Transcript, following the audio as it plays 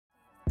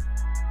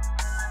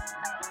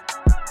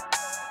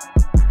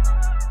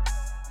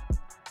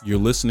You're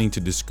listening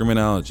to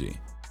Discriminology,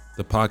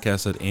 the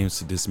podcast that aims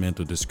to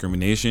dismantle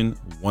discrimination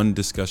one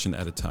discussion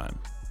at a time.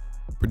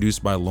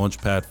 Produced by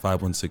Launchpad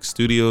 516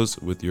 Studios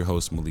with your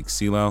host Malik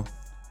Silal,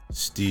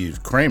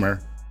 Steve Kramer,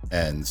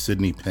 and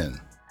Sydney Pinn.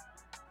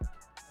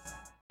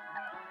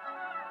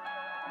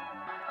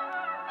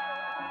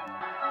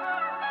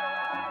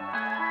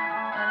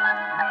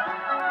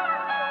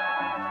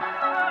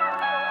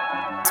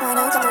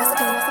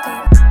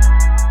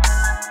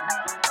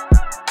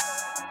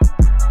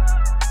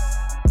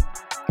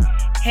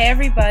 Hey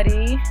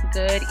everybody,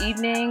 good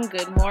evening,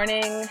 good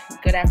morning,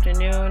 good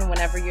afternoon,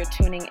 whenever you're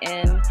tuning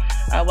in.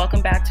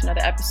 Welcome back to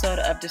another episode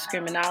of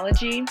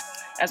Discriminology.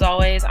 As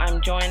always, I'm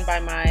joined by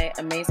my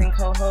amazing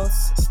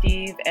co-hosts,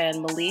 Steve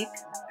and Malik.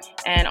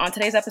 And on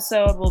today's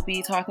episode, we'll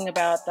be talking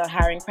about the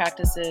hiring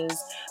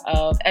practices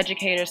of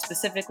educators,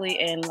 specifically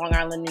in Long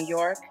Island, New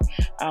York.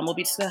 We'll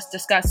be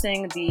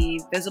discussing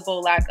the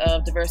visible lack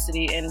of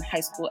diversity in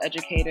high school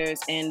educators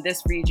in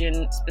this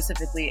region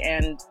specifically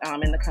and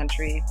in the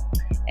country.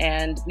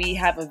 And we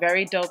have a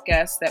very dope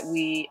guest that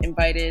we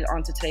invited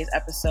onto today's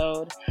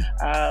episode,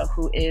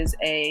 who is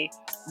a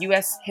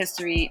U.S.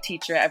 history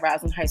teacher at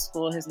Roslyn High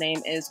School. His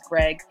name is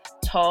Greg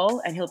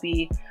Tull, and he'll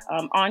be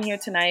on here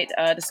tonight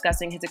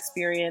discussing his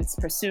experience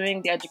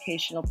pursuing the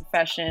educational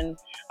profession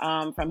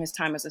from his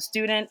time as a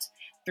student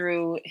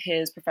through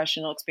his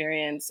professional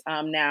experience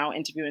now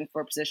interviewing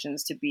for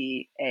positions to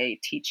be a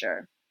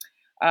teacher.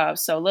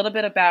 So a little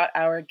bit about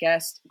our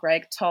guest,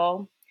 Greg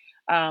Tull.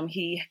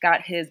 He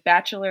got his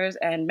bachelor's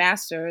and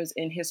master's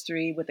in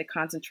history with a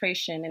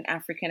concentration in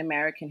African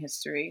American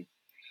history.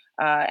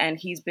 And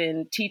he's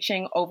been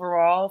teaching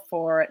overall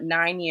for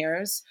 9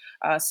 years.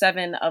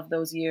 7 of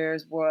those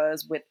years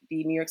was with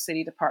the New York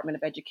City Department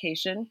of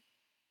Education.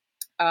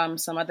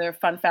 Some other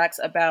fun facts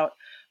about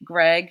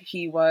Greg: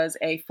 he was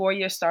a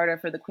 4-year starter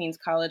for the Queens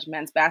College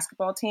men's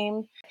basketball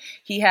team.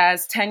 He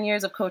has 10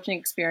 years of coaching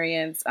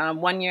experience,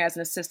 1 year as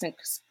an assistant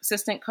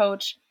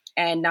coach,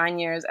 and 9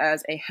 years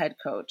as a head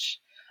coach.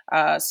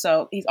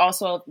 So he's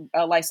also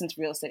a licensed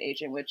real estate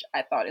agent, which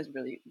I thought is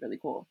really, really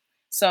cool.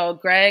 So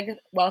Greg,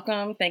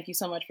 welcome. Thank you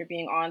so much for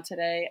being on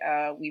today.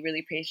 We really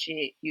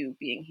appreciate you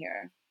being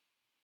here.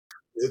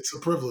 It's a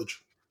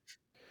privilege.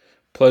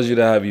 Pleasure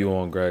to have you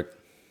on, Greg.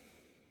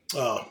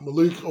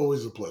 Malik,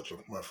 always a pleasure,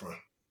 my friend.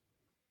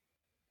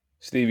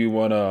 Steve, you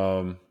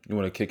wanna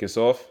kick us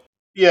off?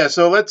 Yeah,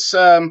 so let's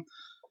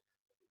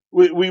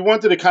we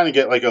wanted to kind of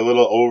get like a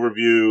little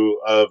overview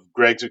of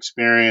Greg's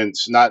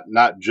experience, not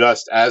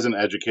just as an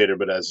educator,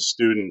 but as a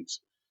student,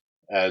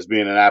 as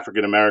being an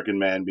African American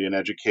man, being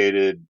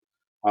educated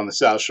on the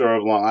South Shore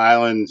of Long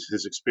Island,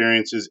 his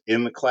experiences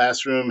in the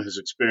classroom, his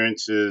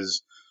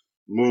experiences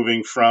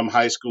moving from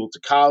high school to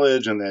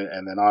college, and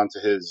then on to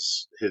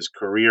his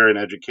career in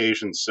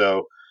education.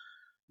 So,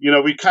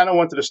 we kind of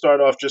wanted to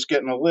start off just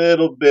getting a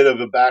little bit of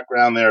a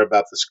background there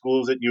about the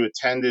schools that you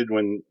attended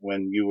when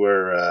you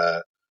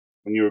were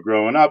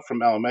growing up,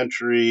 from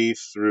elementary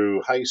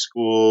through high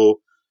school,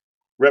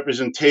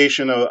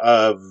 representation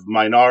of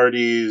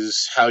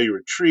minorities, how you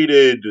were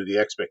treated, the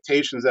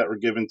expectations that were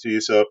given to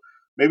you. So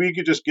maybe you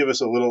could just give us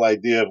a little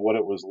idea of what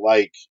it was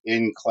like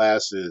in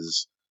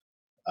classes,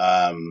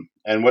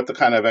 and what the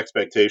kind of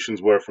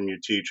expectations were from your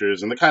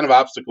teachers and the kind of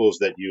obstacles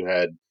that you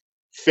had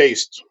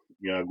faced,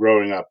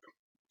 growing up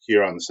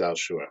here on the South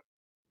Shore.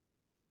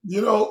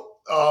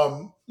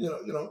 Going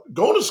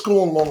to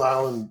school in Long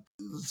Island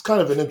is kind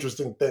of an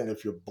interesting thing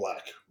if you're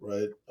Black,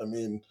 right? I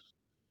mean,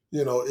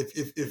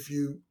 if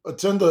you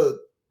attend a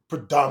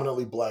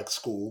predominantly Black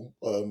school,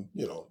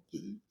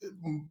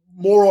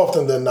 more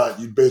often than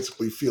not, you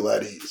basically feel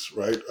at ease,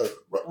 right?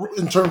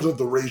 In terms of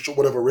the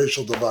whatever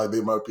racial divide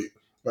they might be,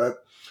 right?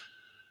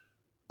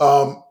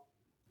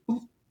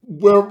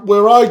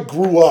 Where I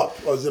grew up,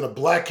 I was in a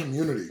Black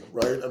community,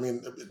 right? I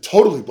mean,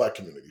 totally Black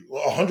community,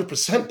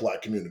 100%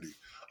 Black community.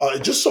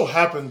 It just so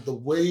happened the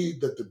way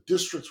that the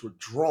districts were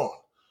drawn,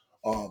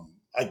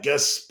 I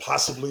guess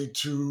possibly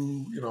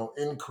to,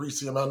 increase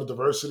the amount of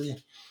diversity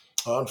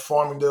on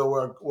Farmingdale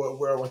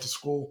where I went to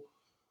school.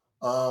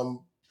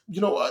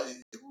 They'd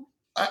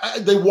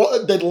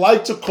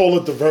like to call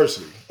it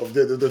diversity.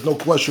 There's no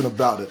question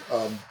about it.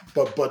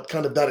 But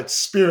kind of that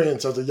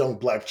experience as a young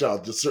Black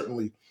child just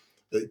certainly,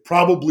 they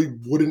probably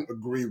wouldn't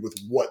agree with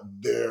what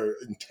their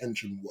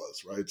intention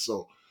was, right?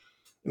 So,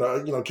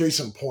 case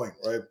in point,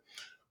 right?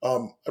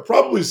 I'd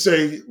probably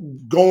say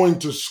going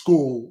to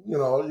school,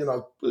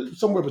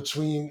 somewhere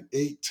between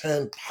 8,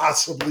 10,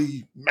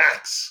 possibly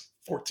max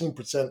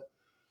 14%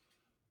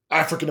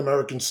 African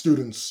American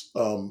students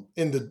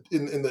in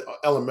the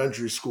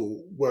elementary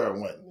school where I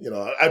went.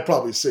 I'd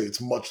probably say it's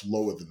much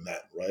lower than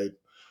that, right?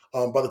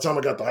 By the time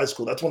I got to high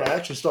school, that's when I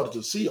actually started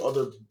to see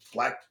other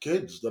Black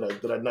kids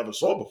that I never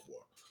saw before.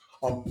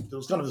 There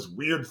was kind of this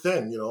weird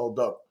thing,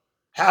 about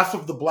half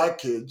of the Black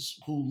kids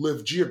who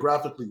live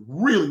geographically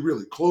really,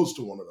 really close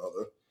to one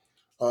another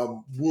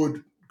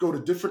would go to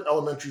different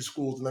elementary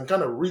schools and then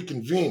kind of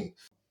reconvene,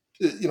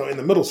 in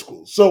the middle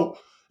school. So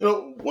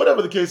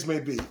whatever the case may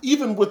be,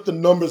 even with the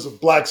numbers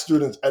of black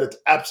students at its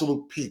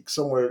absolute peak,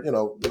 somewhere,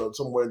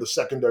 somewhere in the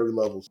secondary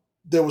levels,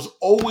 there was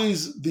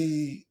always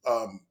the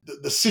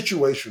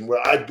situation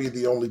where I'd be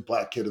the only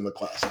black kid in the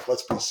class.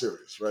 Let's be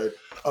serious, right?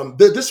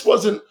 This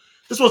wasn't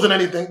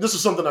anything. This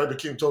is something I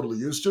became totally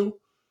used to.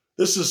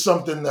 This is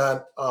something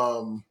that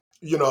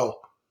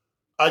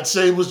I'd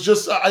say it was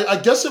just.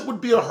 I guess it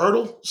would be a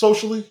hurdle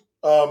socially.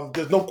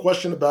 There's no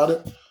question about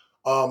it.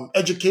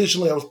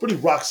 Educationally, I was pretty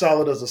rock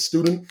solid as a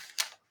student.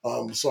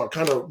 So I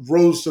kind of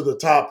rose to the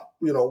top,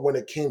 when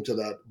it came to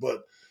that.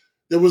 But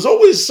there was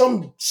always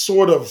some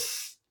sort of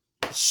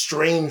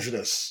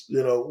strangeness,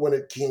 when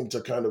it came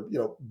to kind of,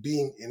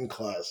 being in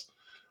class.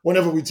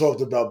 Whenever we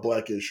talked about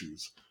black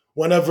issues,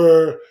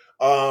 whenever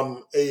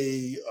for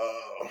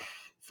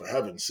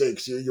heaven's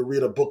sakes, you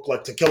read a book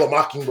like To Kill a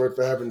Mockingbird,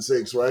 for heaven's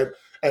sakes, right?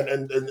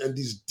 And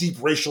these deep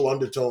racial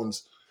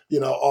undertones,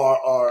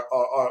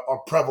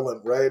 are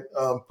prevalent, right?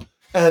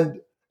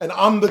 And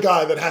I'm the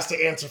guy that has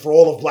to answer for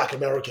all of Black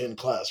America in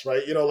class,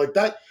 right?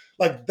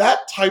 Like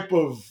that type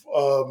of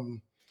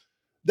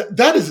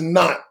that is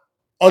not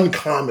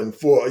uncommon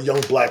for a young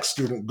black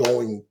student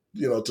going,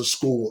 to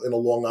school in a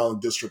Long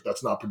Island district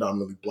that's not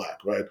predominantly black,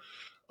 right?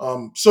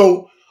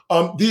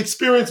 The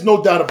experience,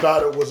 no doubt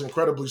about it, was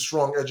incredibly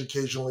strong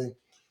educationally,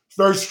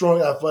 very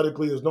strong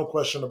athletically. There's no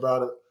question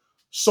about it.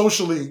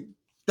 Socially,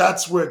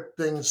 that's where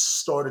things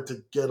started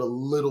to get a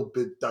little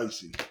bit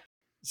dicey.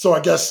 So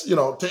I guess,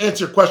 to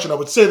answer your question, I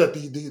would say that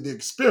the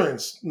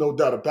experience, no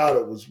doubt about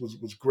it,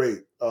 was great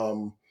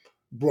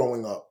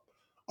growing up.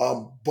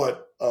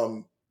 But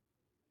kind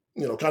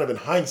of in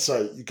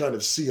hindsight, you kind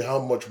of see how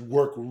much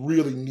work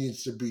really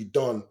needs to be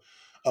done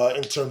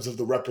in terms of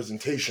the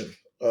representation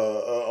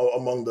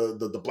among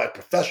the black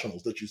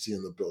professionals that you see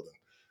in the building,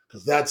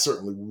 because that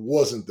certainly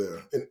wasn't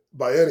there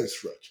by any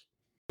stretch.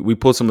 We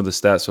pulled some of the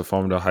stats for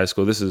Farmingdale High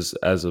School. This is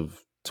as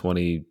of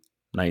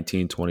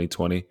 2019,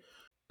 2020.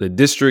 The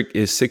district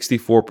is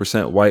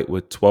 64% white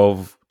with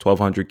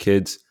 1,200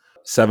 kids,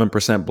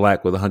 7%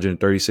 black with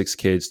 136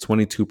 kids,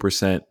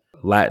 22%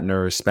 Latin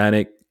or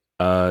Hispanic,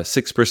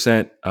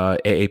 6%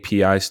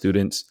 AAPI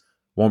students,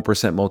 1%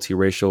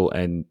 multiracial,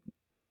 and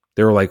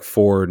there were like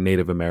 4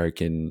 Native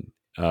American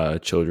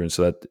children,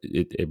 so that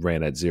it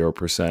ran at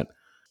 0%.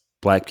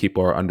 Black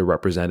people are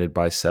underrepresented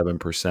by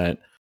 7%.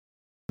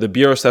 The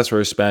Bureau stats for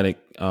Hispanic,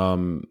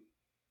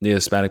 the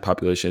Hispanic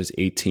population is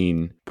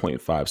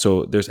 18.5.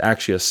 So there's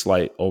actually a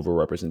slight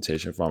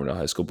overrepresentation from Farmingdale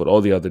High School, but all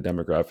the other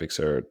demographics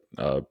are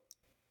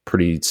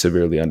pretty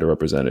severely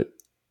underrepresented.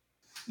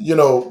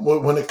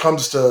 When it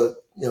comes to,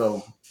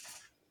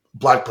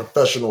 black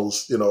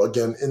professionals,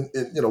 again,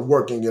 in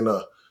working in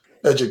a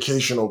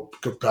educational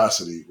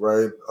capacity,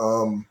 right?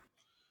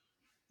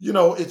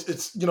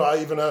 It's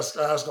I even ask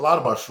a lot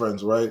of my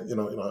friends, right?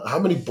 How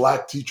many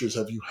black teachers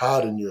have you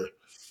had in your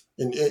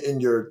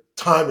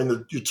time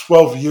in your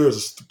 12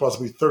 years,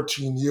 possibly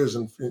 13 years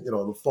in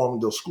the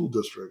Farmingdale School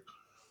District?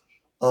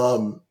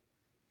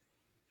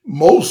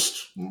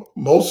 Most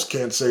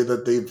can't say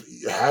that they've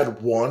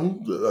had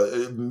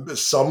one.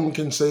 Some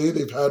can say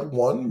they've had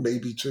one,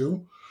 maybe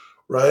two,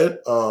 right?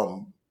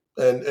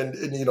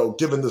 And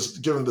given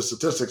the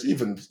statistics,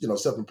 even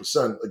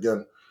 7%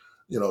 again,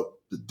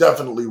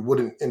 definitely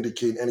wouldn't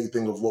indicate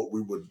anything of what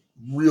we would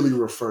really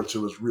refer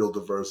to as real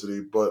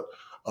diversity, but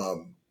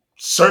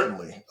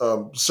certainly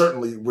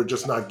we're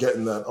just not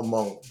getting that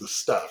among the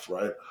staff,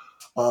 right?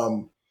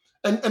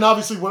 And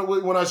obviously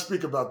when I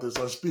speak about this,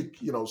 I speak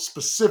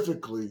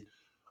specifically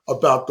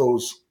about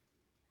those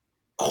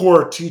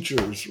core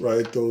teachers,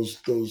 right?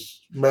 Those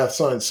math,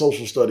 science,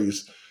 social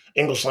studies,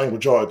 English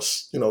language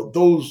arts,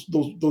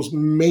 those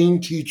main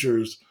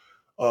teachers.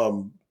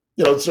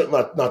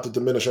 Certainly not to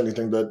diminish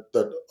anything that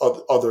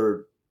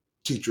other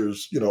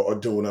teachers are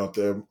doing out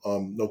there.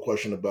 No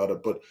question about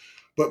it, but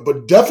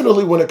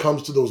definitely when it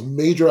comes to those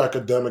major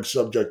academic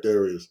subject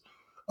areas,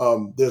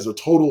 there's a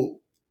total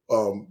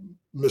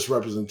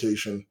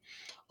misrepresentation,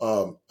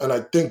 and I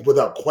think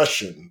without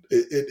question,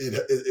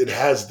 it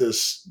has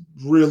this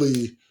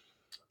really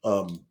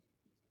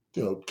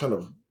kind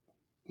of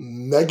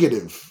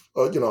negative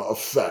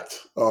effect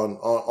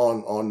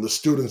on the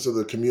students of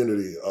the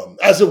community,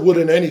 as it would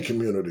in any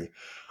community.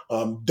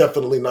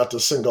 Definitely not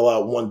to single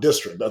out one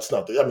district. That's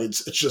not the. I mean,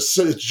 it's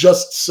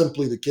just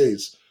simply the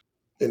case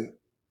in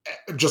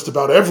just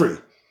about every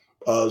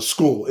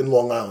school in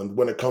Long Island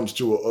when it comes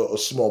to a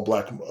small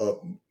black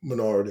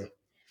minority.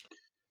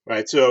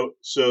 Right. So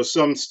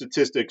some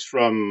statistics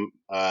from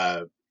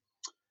the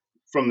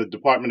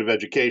Department of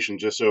Education,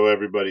 just so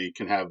everybody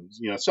can have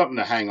something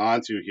to hang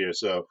on to here.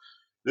 So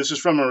this is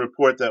from a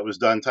report that was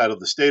done titled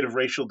 "The State of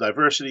Racial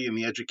Diversity in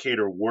the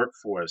Educator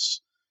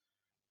Workforce."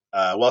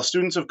 While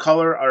students of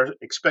color are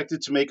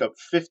expected to make up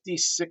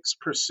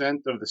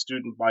 56% of the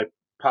student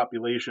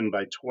population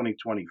by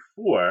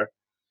 2024,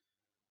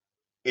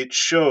 it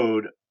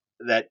showed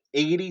that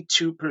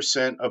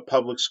 82% of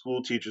public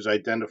school teachers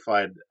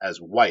identified as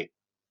white,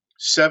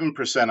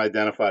 7%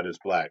 identified as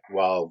black,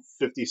 while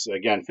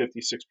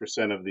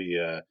 56% of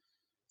the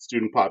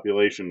student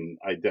population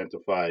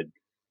identified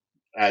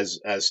as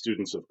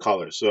students of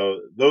color. So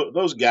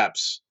those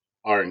gaps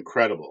are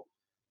incredible.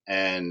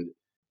 And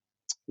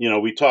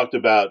we talked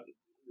about,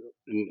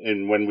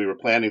 and when we were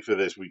planning for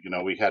this,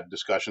 we had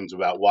discussions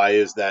about why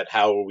is that,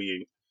 how are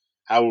we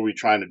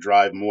trying to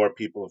drive more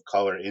people of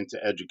color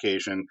into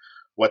education,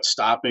 what's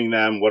stopping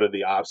them, what are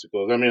the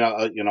obstacles. I mean,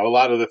 a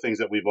lot of the things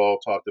that we've all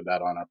talked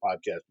about on our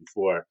podcast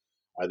before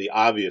are the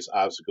obvious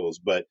obstacles.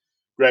 But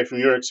Greg, from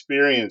your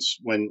experience,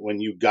 when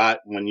you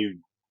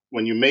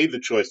made the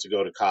choice to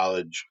go to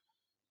college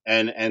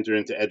and enter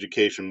into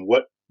education,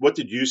 what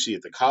did you see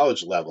at the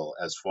college level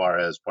as far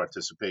as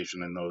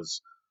participation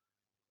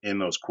in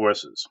those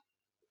courses?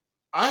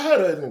 I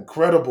had an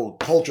incredible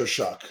culture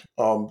shock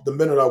the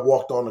minute I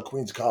walked on to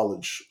Queens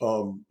College.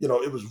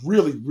 It was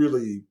really,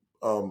 really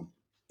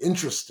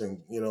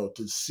interesting,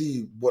 to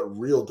see what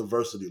real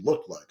diversity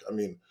looked like. I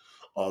mean,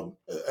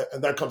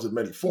 and that comes in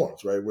many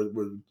forms, right? With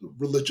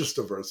religious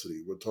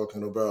diversity, we're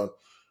talking about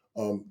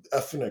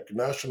ethnic,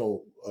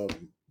 national,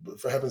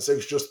 for heaven's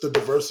sakes, just the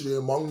diversity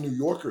among New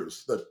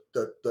Yorkers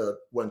that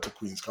went to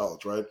Queens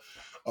College, right?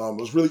 I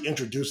was really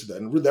introduced to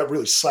that, and that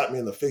really slapped me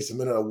in the face the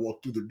minute I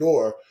walked through the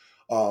door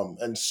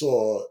and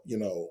saw,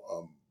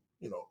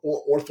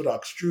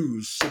 Orthodox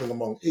Jews sitting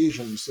among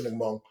Asians, sitting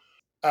among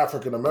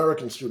African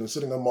American students,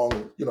 sitting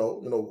among,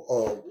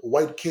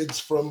 white kids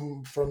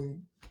from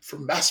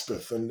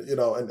Maspeth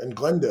and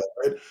Glendale,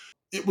 right?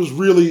 It was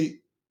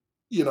really,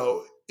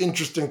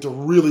 interesting to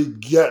really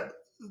get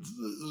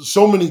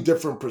so many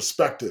different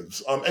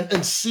perspectives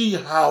and see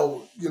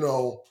how,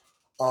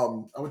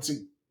 I would say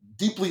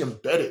deeply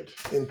embedded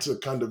into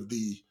kind of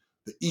the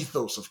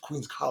ethos of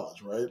Queens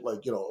College, right?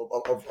 Like,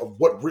 of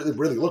what really,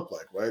 really looked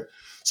like, right?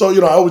 So,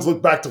 I always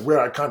look back to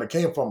where I kind of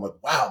came from, like,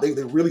 wow, they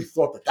really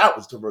thought that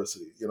was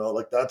diversity,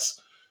 like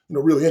that's,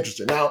 really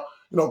interesting. Now,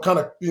 kind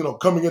of,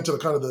 coming into the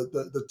kind of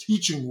the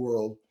teaching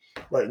world,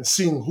 right, and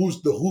seeing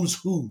who's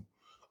who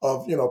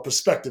of,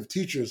 prospective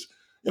teachers,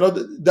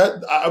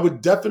 that I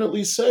would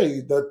definitely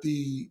say that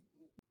the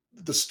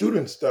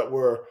students that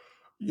were,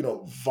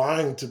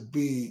 vying to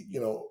be,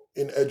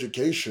 in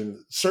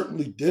education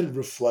certainly did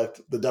reflect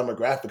the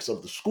demographics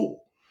of the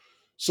school.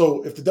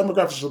 So if the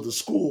demographics of the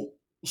school,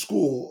 if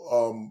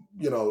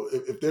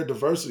their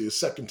diversity is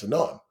second to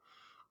none,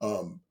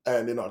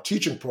 and in our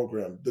teaching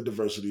program, the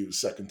diversity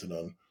was second to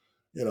none,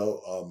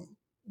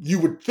 you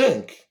would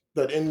think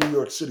that in New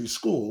York City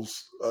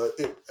schools,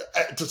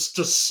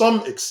 to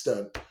some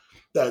extent,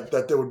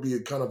 that there would be a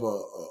kind of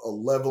a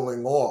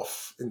leveling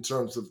off in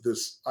terms of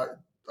this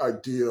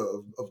idea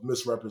of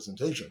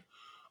misrepresentation.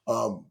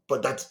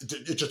 But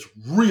it just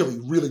really,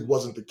 really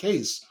wasn't the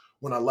case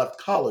when I left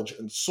college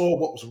and saw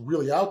what was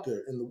really out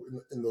there in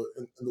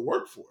the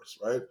workforce,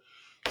 right?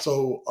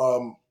 So,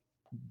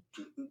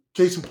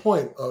 case in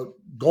point,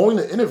 going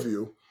to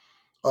interview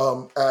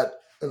at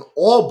an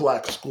all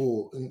black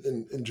school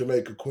in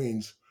Jamaica,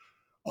 Queens,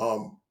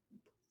 um,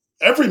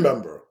 every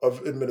member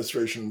of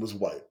administration was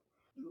white.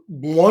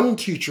 One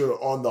teacher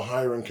on the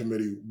hiring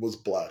committee was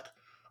black,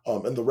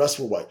 and the rest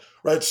were white,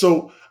 right?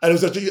 So, and it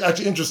was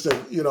actually interesting,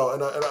 and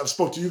I've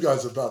spoke to you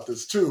guys about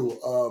this too.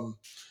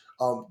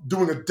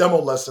 Doing a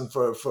demo lesson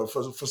for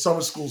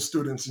summer school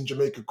students in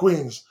Jamaica,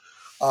 Queens.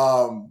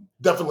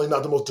 Definitely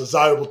not the most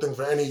desirable thing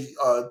for any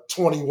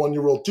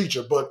 21-year-old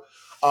teacher, but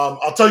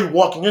I'll tell you,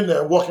 walking in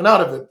there and walking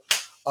out of it,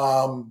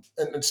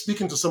 and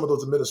speaking to some of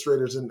those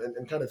administrators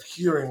and kind of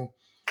hearing,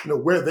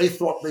 where they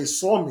thought they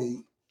saw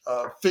me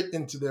fit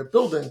into their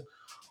building.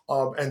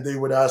 And they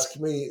would ask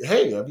me,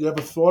 "Hey, have you ever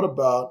thought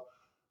about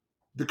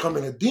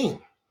becoming a dean?"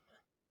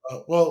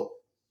 Well,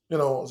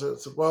 I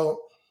said,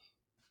 "Well,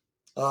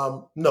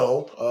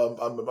 no.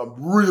 I'm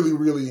really,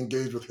 really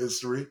engaged with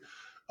history.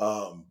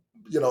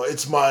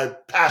 It's my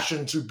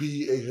passion to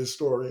be a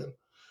historian,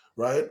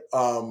 right?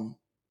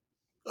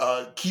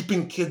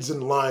 Keeping kids in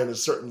line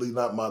is certainly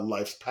not my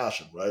life's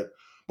passion, right?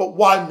 But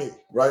why me,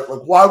 right?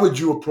 Like, why would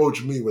you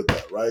approach me with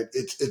that, right?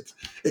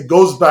 It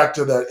goes back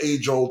to that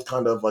age old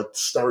kind of like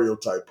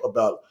stereotype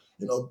about,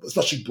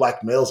 especially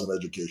black males in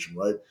education,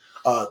 right?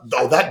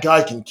 That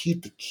guy can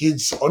keep the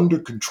kids under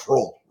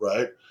control,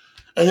 right?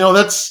 And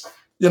that's,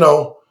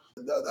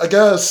 I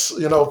guess,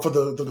 for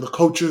the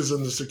coaches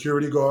and the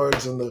security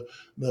guards and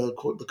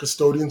the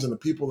custodians and the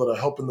people that are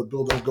helping the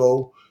building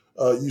go.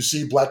 You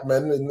see black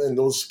men in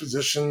those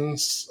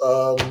positions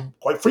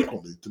quite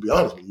frequently, to be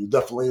honest with you.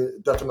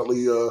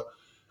 Definitely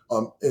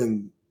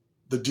in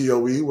the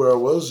DOE where I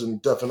was,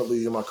 and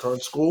definitely in my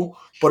current school.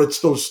 But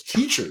it's those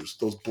teachers,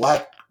 those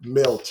black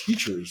male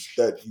teachers,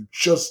 that you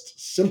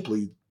just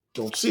simply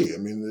don't see. I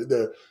mean,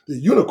 they're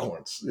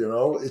unicorns. I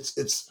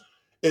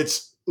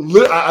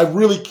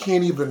really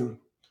can't even.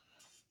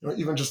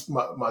 Even just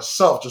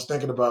myself, just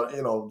thinking about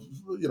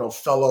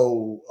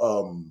fellow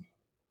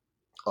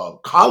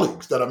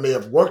colleagues that I may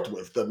have worked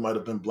with that might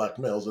have been black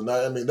males, and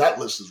that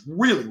list is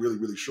really, really,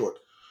 really short.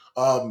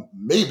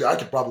 Maybe I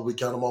could probably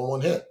count them on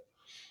one hand.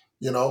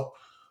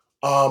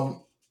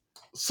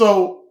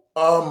 So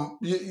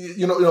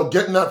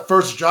getting that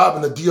first job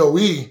in the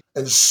DOE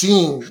and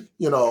seeing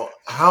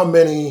how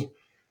many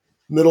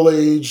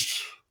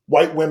middle-aged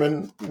white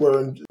women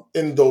were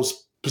in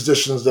those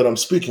positions that I'm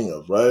speaking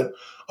of, right?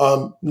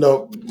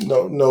 No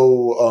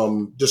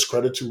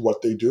discredit to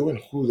what they do and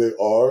who they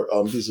are.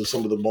 These are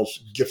some of the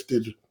most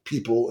gifted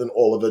people in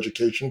all of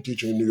education,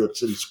 teaching in New York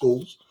City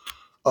schools.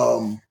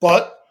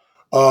 But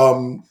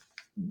again,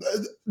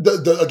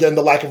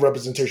 the lack of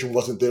representation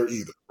wasn't there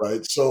either,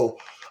 right? So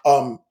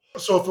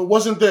if it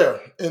wasn't there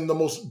in the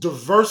most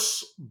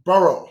diverse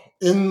borough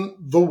in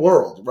the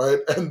world, right,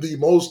 and the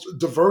most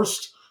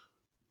diverse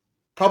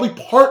probably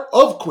part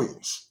of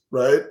Queens,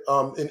 right,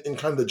 in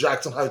kind of the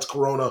Jackson Heights,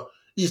 Corona,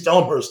 East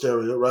Elmhurst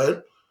area,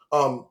 right,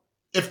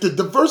 if the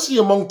diversity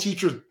among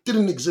teachers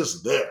didn't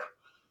exist there,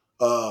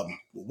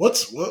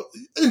 what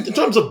in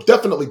terms of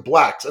definitely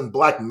blacks and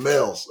black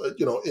males,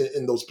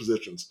 in those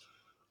positions,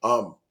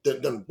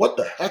 then what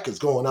the heck is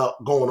going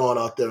on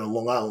out there in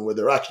Long Island, where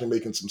they're actually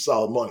making some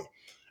solid money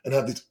and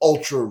have these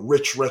ultra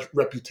rich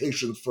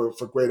reputations for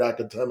great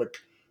academic,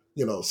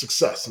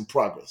 success and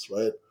progress,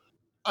 right?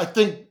 I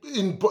think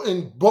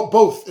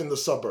both in the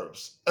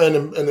suburbs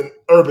and in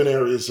urban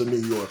areas of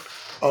New York,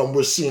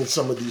 we're seeing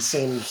some of these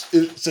same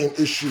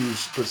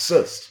issues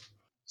persist.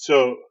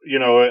 So,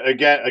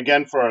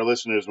 again, for our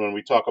listeners, when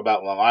we talk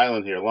about Long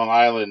Island here, Long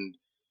Island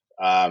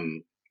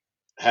um,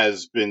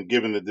 has been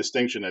given the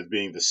distinction as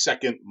being the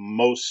second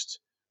most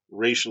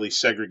racially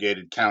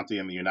segregated county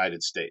in the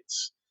United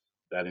States.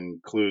 That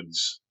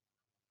includes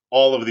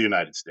all of the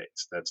United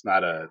States. That's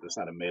not a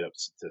made up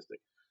statistic.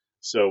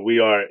 So we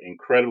are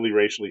incredibly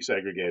racially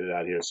segregated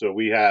out here. So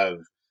we have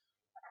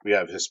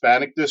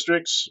Hispanic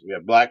districts, we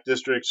have black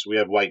districts, we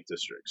have white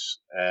districts.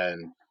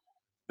 And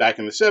back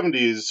in the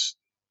 70s,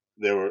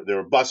 there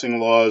were busing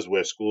laws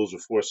where schools were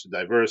forced to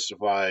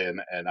diversify,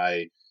 and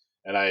I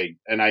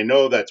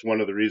know that's one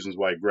of the reasons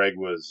why Greg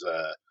was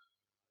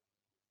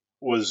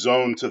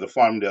zoned to the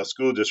Farmingdale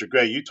School District.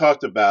 Greg, you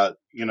talked about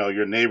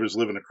your neighbors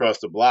living across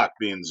the block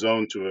being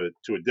zoned to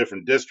a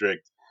different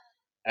district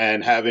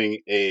and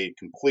having a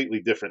completely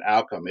different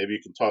outcome. Maybe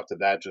you can talk to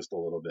that just a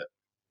little bit.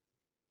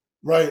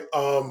 Right.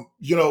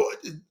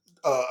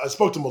 I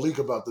spoke to Malik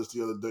about this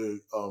the other day.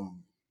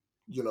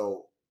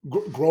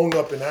 Growing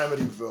up in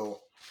Amityville,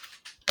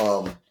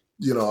 I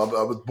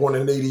was born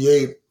in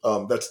 '88.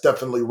 That's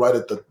definitely right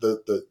at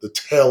the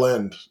tail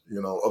end,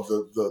 of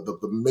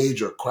the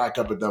major crack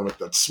epidemic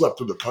that swept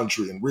through the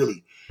country and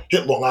really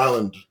hit Long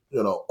Island,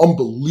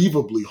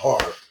 unbelievably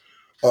hard.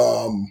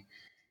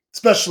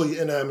 Especially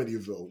in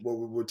Amityville, where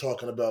we're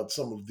talking about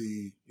some of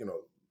the,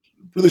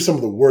 really some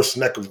of the worst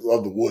neck of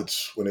the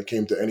woods when it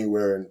came to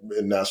anywhere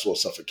in Nassau,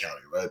 Suffolk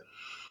County, right?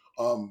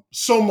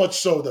 So much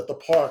so that the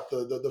park,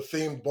 the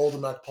famed Boulder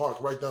Mac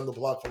Park, right down the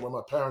block from where my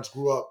parents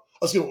grew up,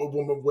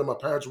 where my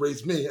parents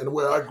raised me and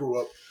where I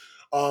grew up,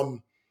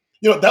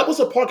 that was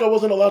a park I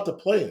wasn't allowed to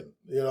play in,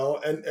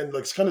 and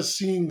like kind of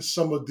seeing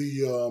some of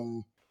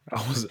the.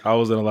 I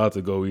wasn't allowed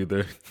to go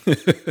either.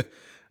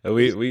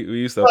 we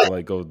used to have Right, to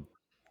like go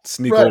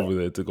sneak right. over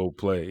there to go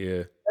play.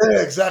 Yeah.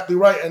 Yeah, exactly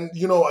right. And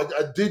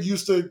I did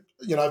used to,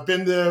 I've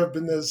been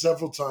there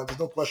several times. There's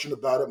no question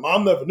about it.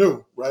 Mom never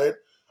knew, right?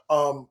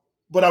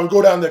 But I would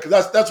go down there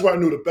because that's where I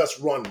knew the best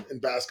run in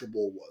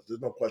basketball was.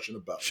 There's no question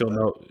about it. She'll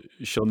know.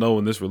 She'll know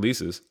when this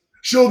releases.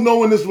 She'll know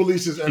when this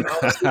releases, and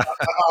honestly,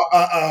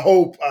 I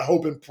hope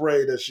and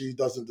pray that she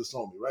doesn't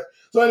disown me, right?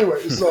 So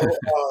anyway,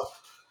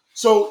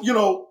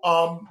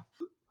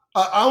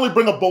 I only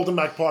bring up Bolton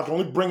Mac Park. I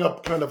only bring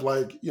up kind of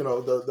like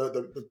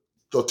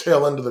the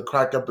tail end of the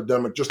crack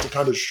epidemic just to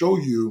kind of show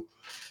you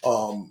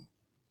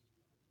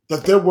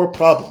that there were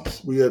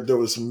problems. There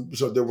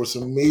were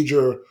some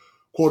major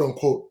quote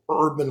unquote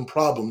urban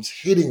problems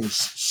hitting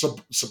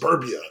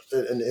suburbia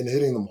and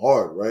hitting them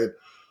hard, right?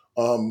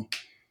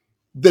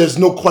 There's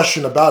no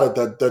question about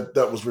it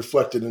that was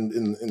reflected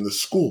in the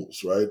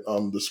schools, right?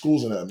 The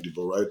schools in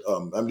Amityville, right?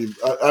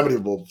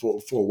 Amityville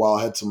for a while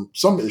had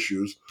some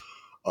issues.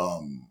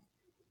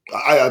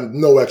 I am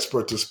no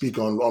expert to speak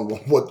on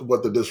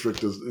what the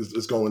district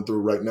is going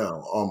through right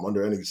now,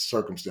 under any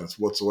circumstance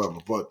whatsoever.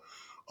 But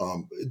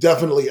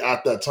definitely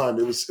at that time,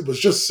 it was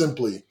just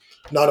simply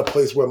not a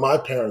place where my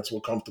parents were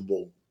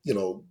comfortable,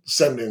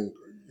 sending,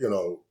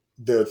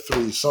 their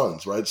three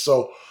sons, right?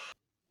 So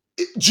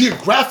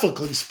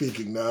geographically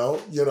speaking, now,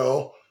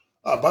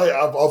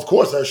 of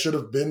course, I should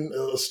have been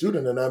a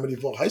student in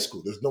Amityville High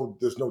School. There's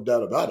no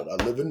doubt about it.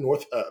 I live in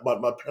North.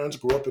 My parents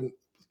grew up in.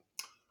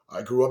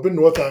 I grew up in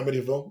North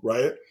Amityville,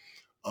 right?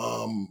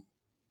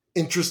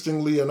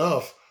 Interestingly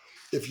enough,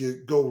 if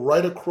you go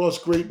right across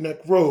Great Neck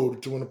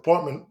Road to an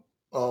apartment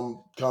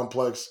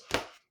complex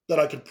that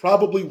I could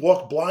probably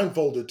walk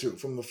blindfolded to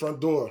from the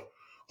front door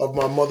of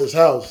my mother's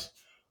house,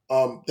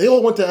 they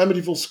all went to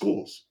Amityville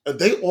schools, and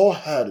they all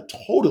had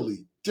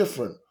totally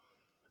different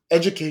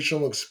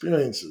educational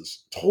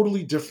experiences,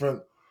 totally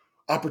different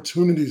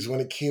opportunities when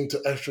it came to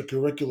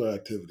extracurricular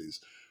activities,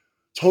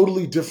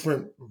 totally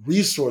different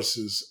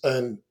resources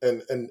and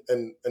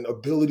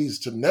abilities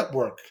to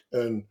network,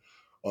 and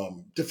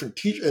different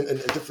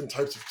different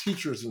types of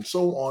teachers, and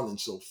so on and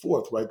so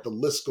forth. Right, the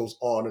list goes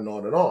on and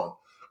on and on,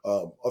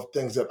 of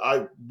things that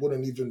I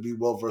wouldn't even be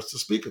well versed to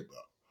speak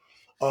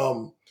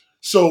about.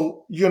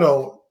 So,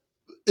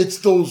 it's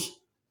those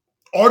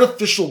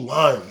artificial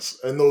lines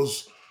and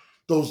those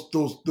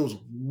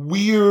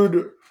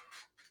weird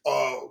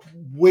uh,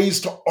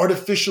 ways to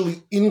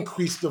artificially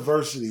increase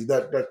diversity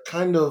that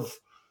kind of,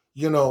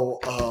 you know,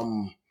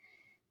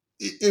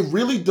 it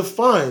really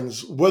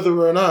defines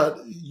whether or not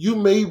you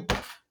may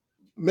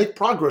make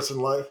progress in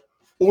life,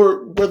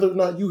 or whether or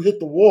not you hit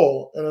the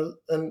wall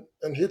and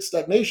hit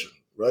stagnation.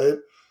 Right?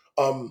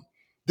 Um,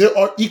 there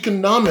are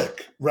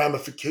economic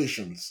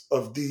ramifications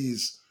of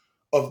these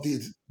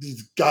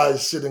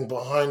guys sitting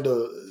behind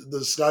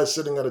this guy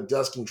sitting at a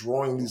desk and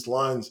drawing these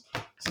lines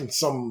in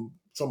some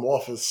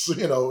office,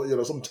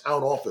 some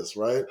town office,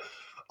 right?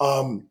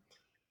 Um,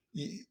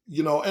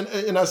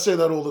 and I say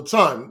that all the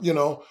time,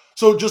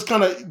 so just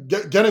kind of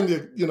getting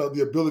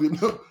the ability,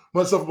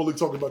 myself really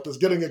talking about this,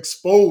 getting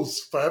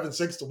exposed, for heaven's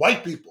sakes, to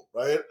white people,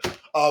 right?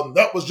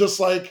 That was just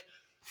like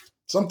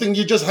something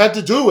you just had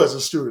to do as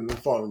a student in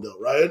Farmingdale,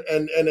 right?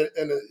 And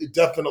it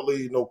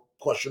definitely, no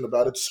question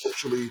about it,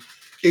 socially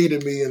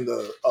aided me in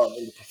the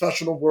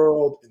professional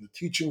world, in the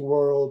teaching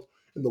world,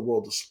 in the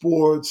world of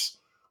sports.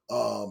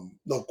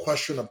 No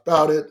question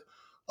about it.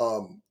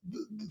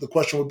 The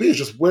question would be is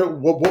just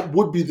what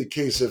would be the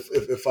case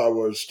if I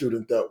were a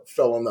student that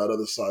fell on that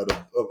other side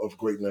of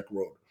Great Neck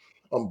Road?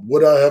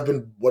 Would I have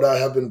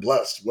been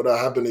blessed? Would I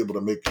have been able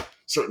to make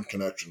certain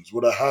connections?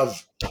 Would I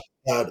have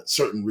had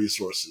certain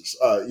resources?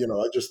 I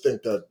just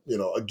think that,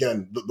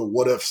 again, the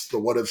what ifs,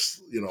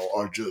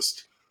 are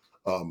just,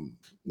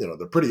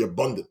 they're pretty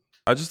abundant.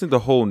 I just think the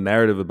whole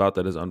narrative about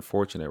that is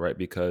unfortunate, right?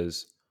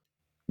 Because,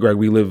 Greg,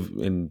 we live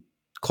in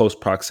close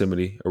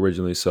proximity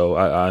originally, so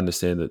I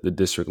understand the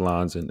district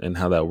lines and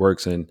how that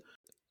works, and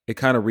it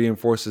kind of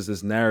reinforces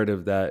this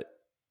narrative that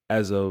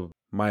as a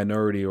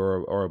minority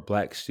or a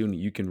black student,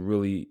 you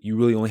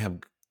really only have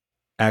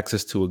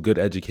access to a good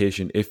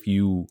education if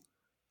you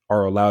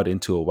are allowed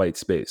into a white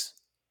space.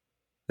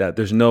 That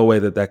there's no way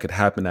that could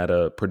happen at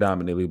a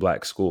predominantly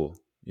black school.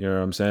 You know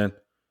what I'm saying?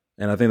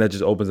 And I think that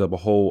just opens up a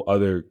whole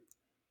other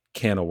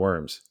can of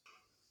worms.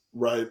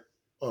 Right.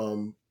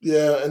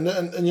 Yeah, and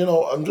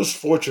I'm just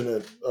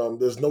fortunate.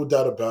 There's no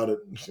doubt about it.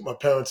 My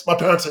parents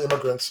are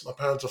immigrants. My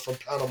parents are from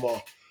Panama.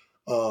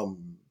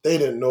 They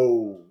didn't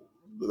know.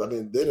 I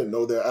mean, they didn't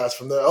know their ass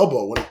from their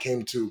elbow when it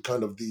came to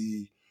kind of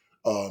the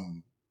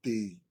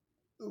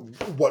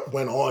what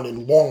went on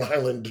in Long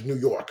Island, New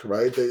York.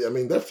 Right?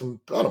 They're from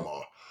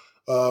Panama,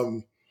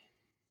 um,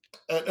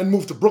 and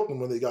moved to Brooklyn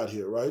when they got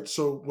here. Right?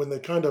 So when they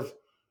kind of,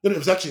 it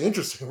was actually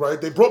interesting.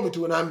 Right? They brought me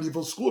to an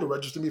Amityville school to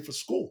register me for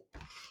school.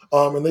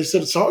 And they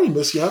said, "Sorry,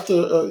 miss, you have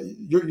to.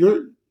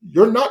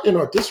 You're not in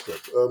our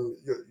district.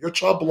 Your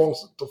child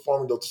belongs to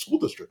Farmingdale School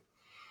District."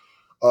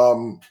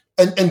 And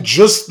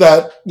just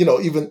that,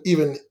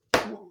 even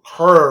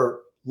her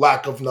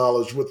lack of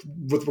knowledge with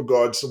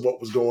regards to what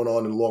was going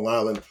on in Long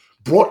Island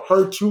brought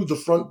her to the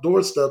front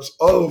doorsteps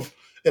of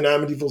an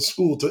Amityville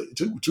school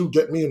to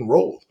get me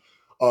enrolled.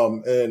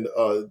 And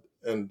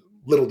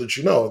little did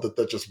she know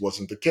that just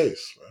wasn't the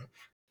case. Right?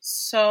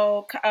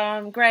 So,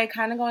 Greg,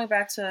 kind of going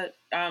back to,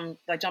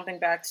 like jumping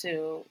back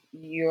to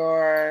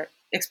your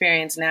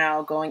experience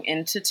now going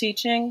into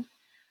teaching,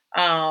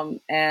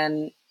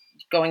 and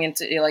going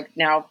into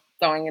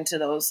going into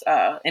those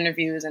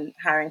interviews and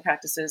hiring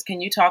practices.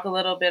 Can you talk a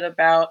little bit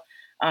about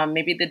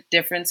maybe the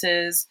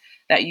differences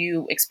that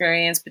you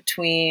experience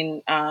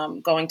between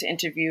going to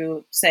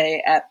interview,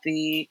 say, at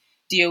the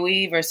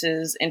DOE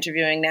versus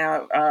interviewing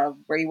now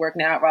where you work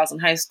now at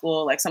Roslyn High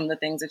School? Like some of the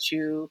things that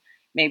you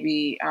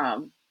maybe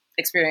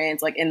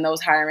experience, like in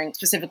those hiring,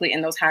 specifically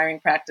in those hiring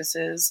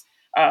practices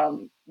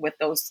with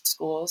those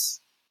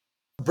schools?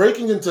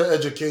 Breaking into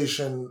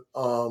education,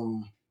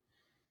 I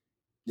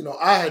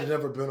had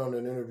never been on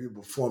an interview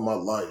before in my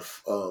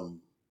life,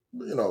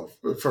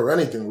 for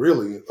anything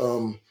really.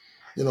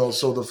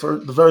 So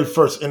the very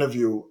first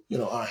interview,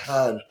 I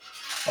had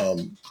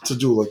to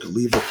do like a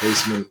leave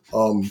replacement.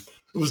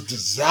 It was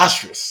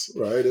disastrous,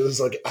 right? It was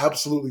like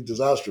absolutely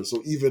disastrous.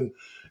 So even,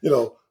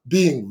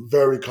 being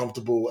very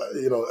comfortable,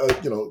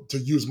 to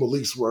use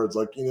Malik's words,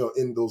 like,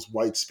 in those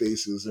white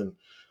spaces and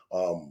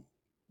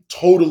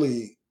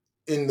totally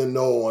in the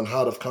know on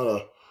how to kind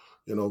of,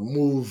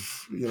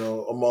 move,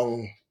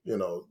 among,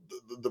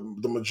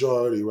 the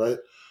majority, right?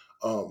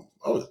 I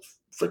was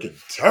freaking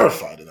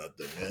terrified of that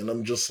thing, man.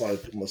 I'm just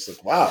like,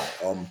 wow.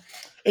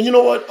 And you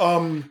know what?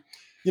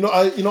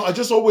 I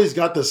just always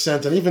got the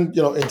sense, and even,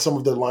 in some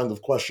of their lines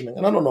of questioning,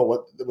 and I don't know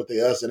what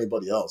they asked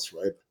anybody else,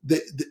 right?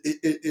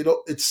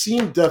 It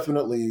seemed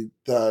definitely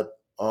that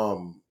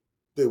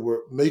they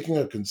were making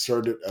a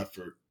concerted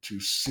effort to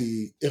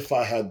see if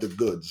I had the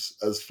goods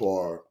as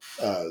far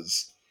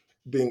as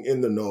being in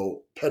the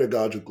know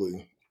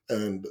pedagogically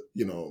and,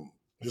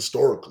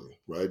 historically,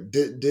 right?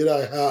 Did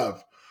I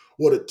have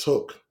what it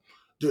took?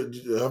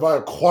 Have I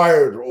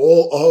acquired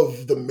all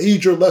of the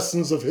major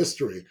lessons of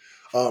history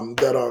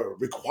that are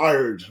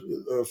required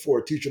for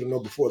a teacher to know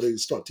before they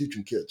start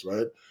teaching kids,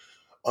 right?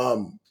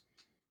 Um,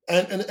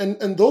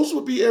 And those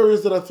would be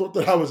areas that I thought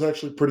that I was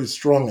actually pretty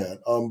strong at.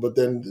 But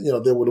then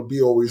there would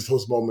be always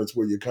those moments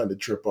where you kind of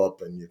trip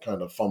up and you're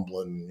kind of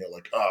fumbling and you're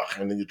like,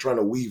 and then you're trying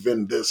to weave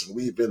in this and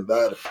weave in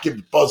that, give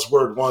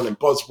buzzword one and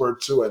buzzword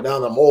two, and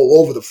now I'm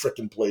all over the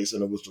freaking place,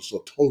 and it was just a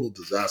total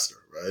disaster,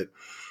 right?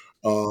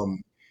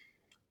 Um,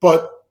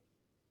 but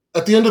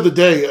at the end of the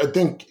day, I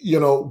think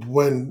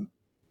when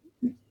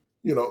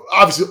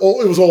obviously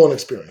it was all an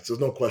experience. There's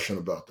no question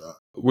about that.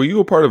 Were you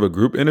a part of a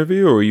group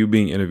interview or were you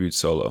being interviewed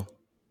solo?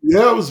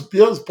 Yeah, I was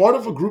part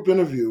of a group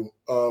interview.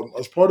 I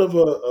was part of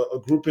a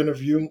group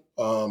interview,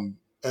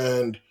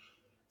 and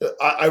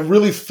I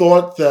really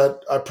thought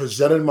that I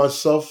presented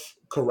myself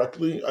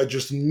correctly. I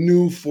just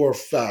knew for a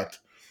fact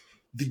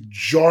the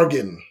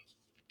jargon,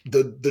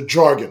 the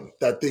jargon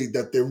that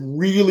they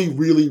really,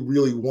 really,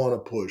 really want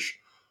to push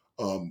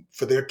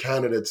for their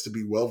candidates to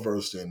be well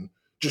versed in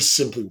just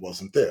simply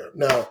wasn't there.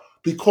 Now,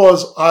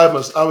 because I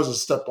was a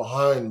step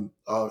behind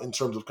in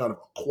terms of kind of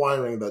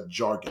acquiring that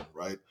jargon,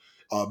 right?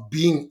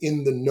 Being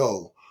in the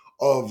know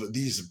of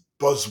these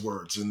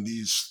buzzwords and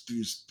these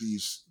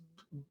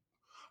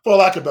for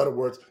lack of better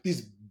words,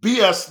 these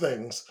BS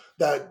things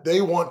that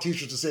they want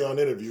teachers to say on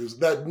interviews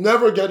that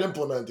never get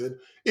implemented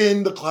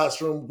in the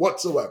classroom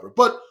whatsoever.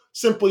 But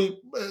simple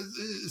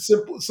as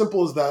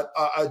that,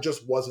 I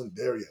just wasn't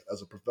there yet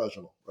as a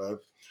professional, right?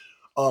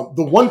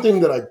 The one thing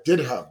that I did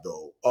have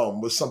though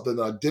was something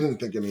that I didn't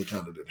think any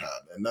candidate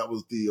had, and that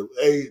was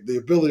the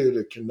ability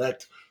to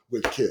connect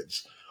with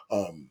kids.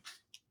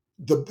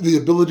 The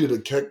ability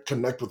to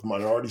connect with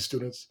minority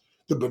students,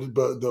 the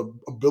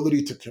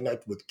ability to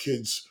connect with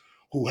kids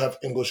who have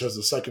English as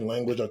a second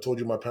language. I told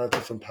you my parents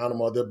are from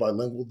Panama; they're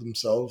bilingual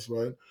themselves,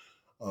 right?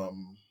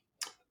 Um,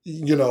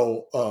 you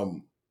know,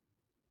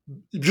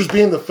 just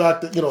being the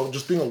fact that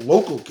just being a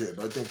local kid,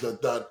 I think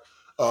that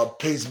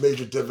pays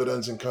major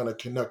dividends in kind of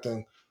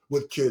connecting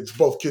with kids,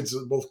 both kids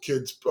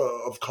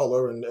of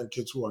color and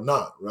kids who are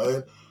not,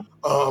 right?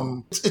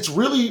 It's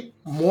really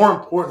more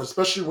important,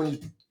 especially when you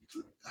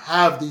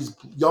have these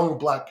young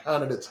black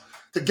candidates,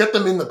 to get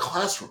them in the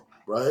classroom,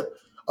 right?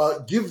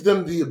 Give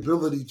them the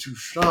ability to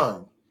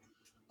shine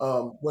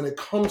when it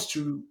comes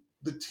to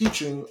the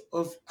teaching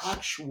of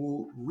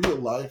actual real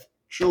life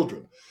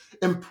children.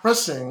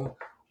 Impressing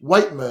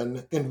white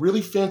men in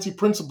really fancy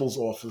principals'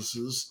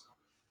 offices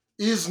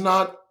is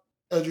not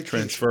education,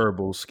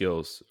 Transferable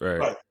skills, right?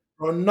 right?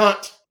 Or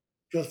not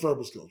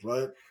transferable skills,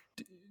 right?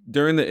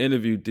 During the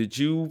interview, did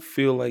you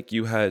feel like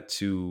you had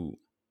to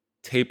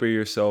taper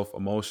yourself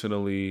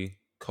emotionally,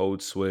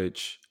 code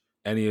switch,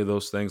 any of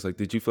those things? Like,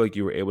 did you feel like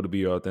you were able to be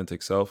your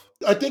authentic self?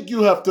 I think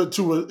you have to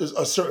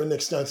a certain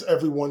extent.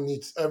 Everyone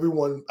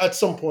at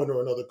some point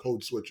or another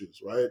code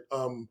switches, right?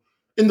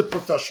 In the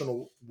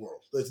professional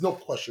world, there's no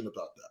question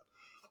about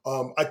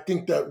that. I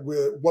think that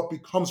what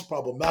becomes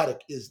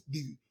problematic is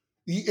the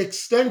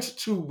extent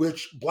to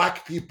which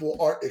black people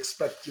are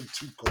expected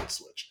to code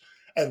switch,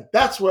 and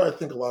that's where I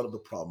think a lot of the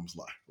problems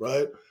lie.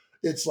 Right?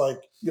 It's like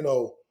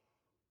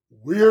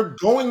we're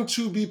going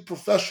to be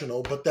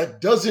professional, but that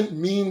doesn't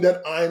mean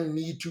that I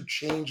need to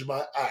change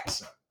my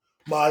accent,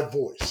 my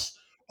voice,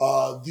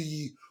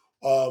 the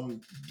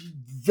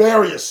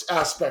various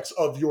aspects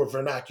of your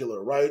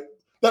vernacular, right?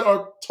 That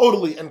are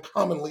totally and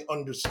commonly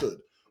understood,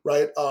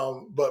 right?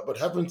 But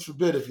heaven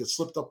forbid if you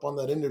slipped up on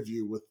that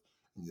interview with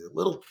a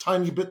little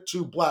tiny bit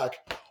too black,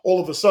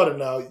 all of a sudden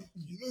now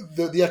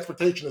the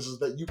expectation is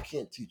that you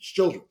can't teach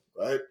children,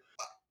 right?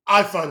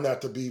 I find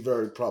that to be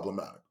very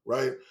problematic,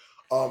 right?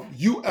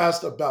 You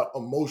asked about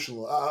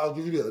emotional. I'll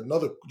give you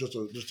another,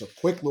 just a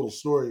quick little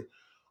story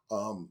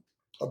um,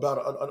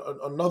 about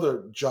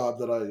another job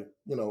that I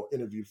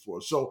interviewed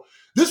for. So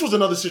this was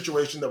another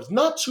situation that was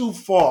not too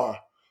far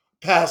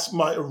past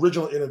my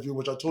original interview,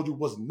 which I told you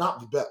was not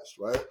the best,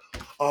 right?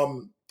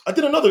 I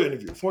did another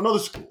interview for another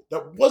school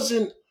that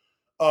wasn't.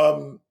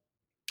 I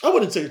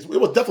wouldn't say it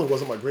definitely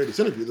wasn't my greatest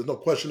interview. There's no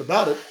question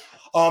about it.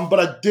 But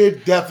I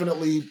did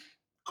definitely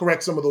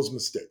correct some of those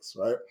mistakes,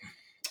 right?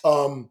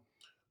 Um,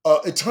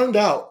 it turned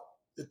out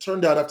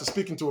after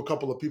speaking to a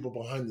couple of people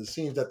behind the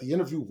scenes that the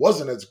interview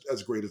wasn't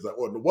as great as that,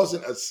 or it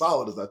wasn't as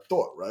solid as I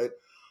thought, right?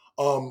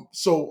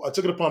 So I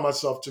took it upon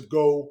myself to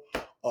go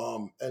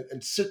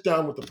and sit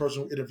down with the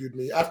person who interviewed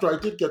me. After I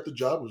did get the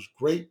job, it was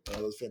great,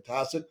 it was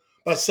fantastic.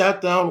 But I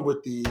sat down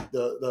with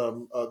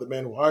the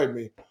man who hired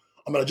me.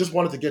 I just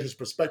wanted to get his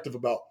perspective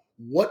about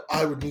what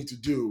I would need to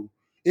do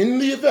in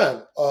the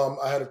event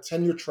I had a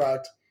tenure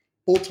tracked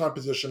full-time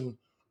position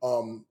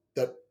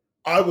that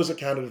I was a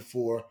candidate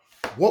for.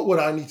 What would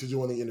I need to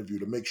do in the interview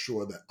to make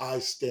sure that I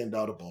stand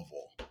out above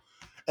all?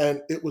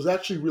 And it was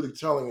actually really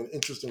telling and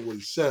interesting what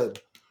he said.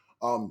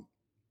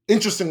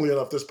 Interestingly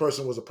enough, this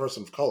person was a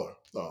person of color.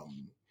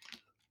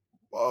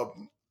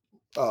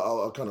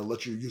 I'll kind of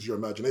let you use your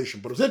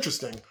imagination, but it was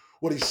interesting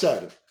what he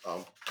said.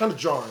 Kind of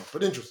jarring,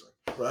 but interesting,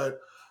 right?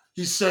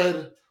 He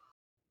said,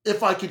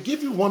 if I could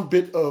give you one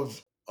bit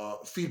of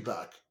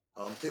feedback,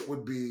 it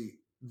would be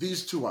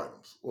these two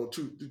items, or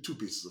two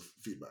pieces of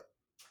feedback.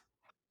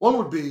 One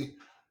would be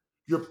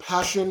your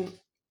passion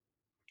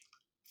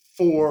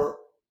for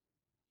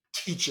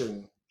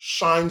teaching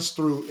shines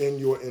through in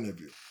your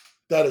interview.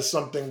 That is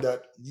something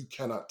that you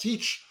cannot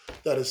teach.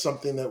 That is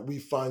something that we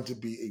find to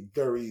be a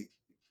very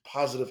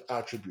positive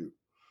attribute,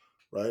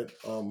 right?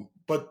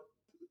 But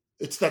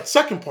it's that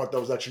second part that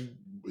was actually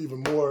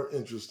even more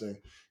interesting.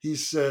 He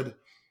said,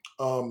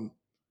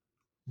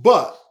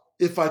 but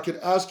if I could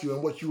ask you,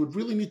 and what you would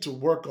really need to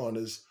work on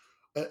is,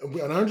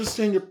 and I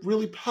understand you're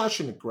really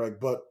passionate, Greg,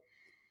 but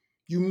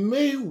you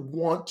may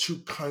want to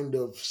kind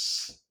of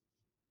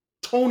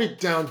tone it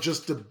down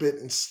just a bit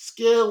and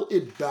scale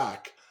it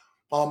back.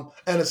 And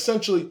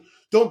essentially,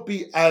 don't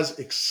be as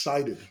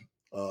excited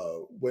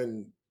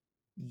when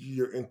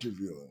you're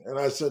interviewing. And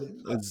I said,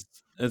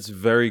 it's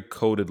very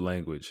coded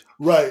language.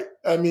 Right.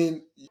 I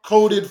mean,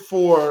 coded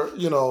for,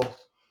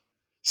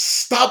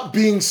 stop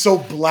being so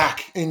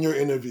black in your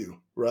interview,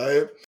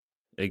 right?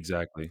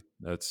 Exactly.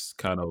 That's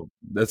kind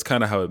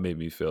of how it made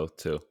me feel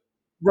too.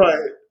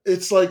 Right.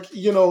 It's like,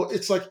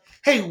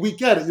 hey, we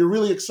get it. You're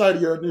really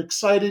excited. You're an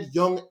excited,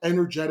 young,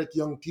 energetic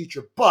young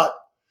teacher, but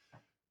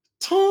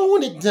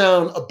tone it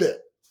down a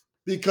bit,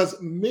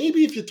 because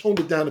maybe if you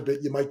toned it down a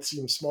bit, you might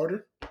seem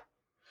smarter.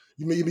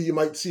 Maybe you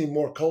might seem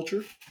more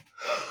cultured.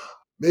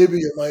 Maybe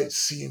you might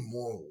seem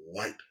more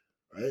white,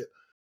 right?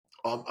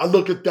 I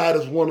look at that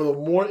as one of the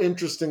more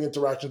interesting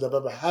interactions I've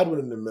ever had with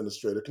an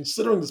administrator,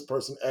 considering this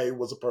person, A,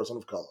 was a person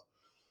of color.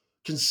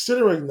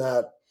 Considering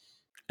that.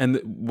 And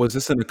was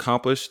this an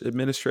accomplished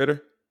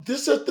administrator?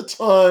 This at the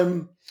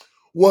time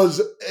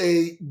was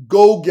a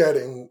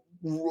go-getting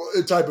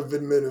type of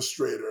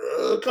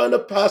administrator, kind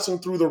of passing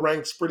through the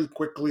ranks pretty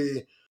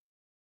quickly.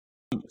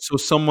 So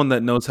someone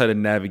that knows how to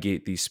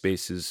navigate these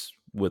spaces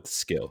with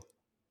skill.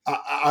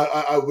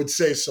 I would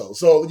say so.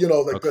 So,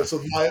 Okay.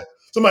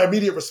 So my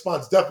immediate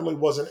response definitely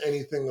wasn't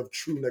anything of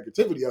true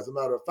negativity. As a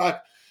matter of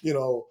fact,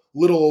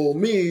 little old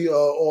me,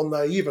 all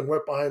naive and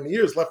wet behind the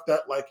ears, left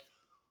that like,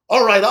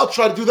 all right, I'll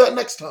try to do that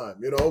next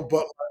time,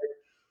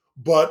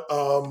 but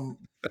kind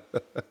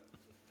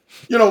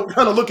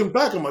of looking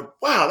back, I'm like,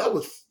 wow, that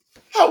was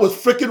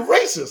freaking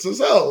racist as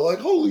hell. Like,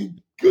 holy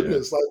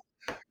goodness.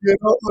 Yeah.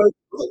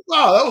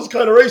 Wow, that was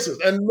kind of racist.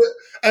 And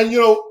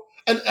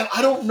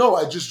I don't know.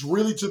 I just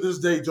really to this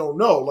day don't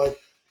know. Like,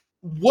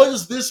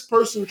 was this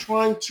person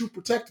trying to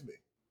protect me?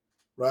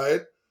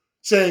 Right?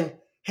 Saying,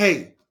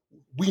 hey,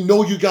 we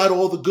know you got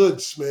all the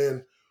goods,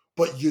 man,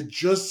 but you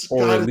just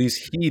or gotta, at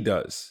least he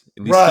does.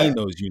 At least he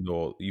knows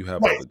you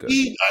have all the goods.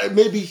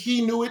 Maybe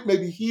he knew it.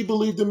 Maybe he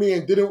believed in me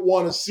and didn't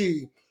want to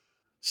see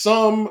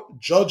some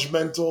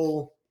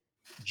judgmental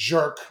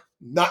jerk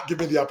not give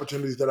me the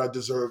opportunities that I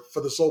deserve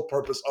for the sole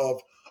purpose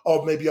of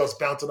maybe I was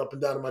bouncing up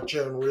and down in my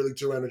chair and really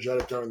too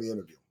energetic during the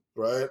interview,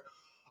 right?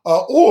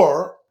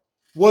 Or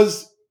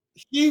was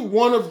he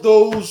one of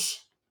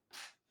those,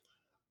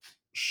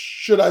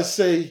 should I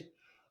say,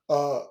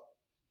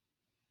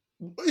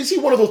 is he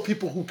one of those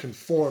people who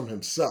conform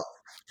himself?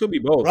 Could be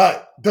both.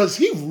 Right. Does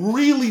he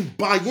really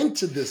buy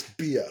into this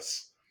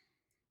BS?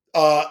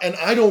 And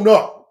I don't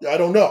know.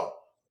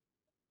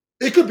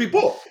 It could be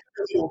both.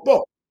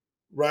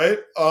 Right?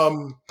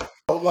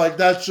 Like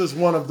that's just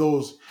one of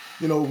those,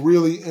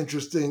 really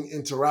interesting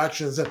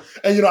interactions. And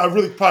I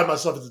really pride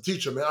myself as a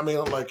teacher, man. I mean,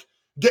 I'm like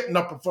getting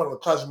up in front of the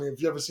class. I mean,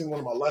 if you ever seen one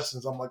of my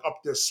lessons, I'm like up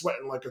there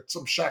sweating like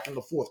some shack in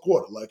the fourth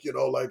quarter. Like,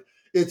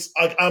 it's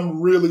like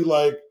I'm really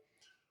like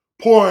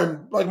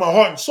pouring like my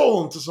heart and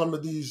soul into some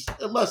of these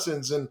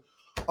lessons. And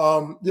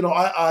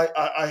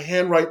I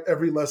handwrite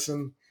every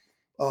lesson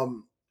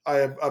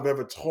I've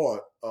ever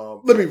taught.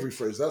 Let me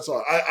rephrase that.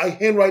 So I've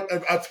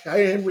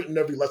handwritten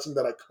every lesson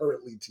that I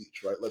currently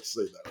teach, right? Let's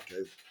say that,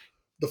 okay?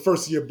 The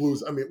first year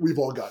blues, I mean, we've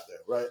all got there,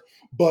 right?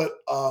 But,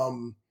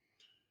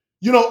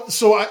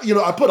 so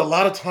I put a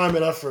lot of time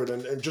and effort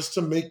and just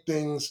to make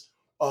things,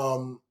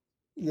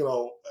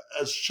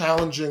 as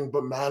challenging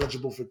but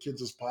manageable for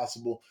kids as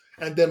possible.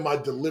 And then my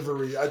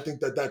delivery, I think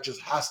that just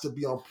has to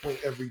be on point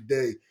every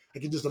day. I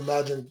can just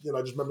imagine,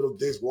 I just remember those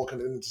days walking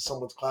into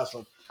someone's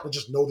classroom and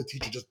just know the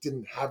teacher just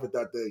didn't have it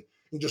that day.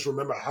 You just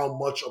remember how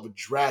much of a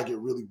drag it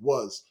really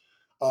was.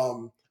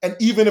 And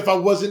even if I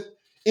wasn't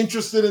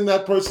interested in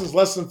that person's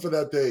lesson for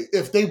that day,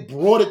 if they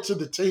brought it to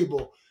the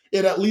table,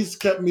 it at least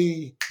kept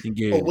me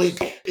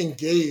awake,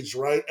 engaged,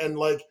 right? And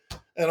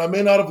I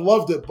may not have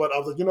loved it, but I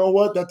was like, you know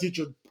what? That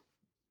teacher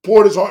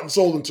poured his heart and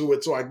soul into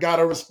it, so I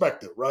gotta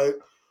respect it, right?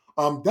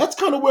 That's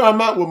kind of where I'm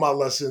at with my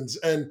lessons.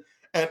 And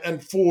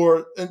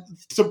for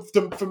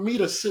me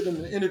to sit in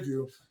an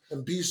interview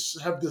and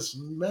have this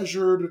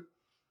measured,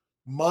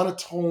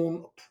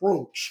 monotone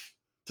approach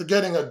to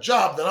getting a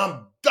job that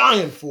I'm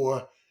dying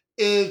for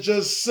is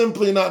just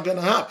simply not going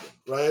to happen,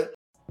 right?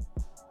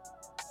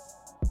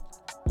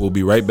 We'll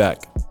be right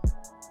back.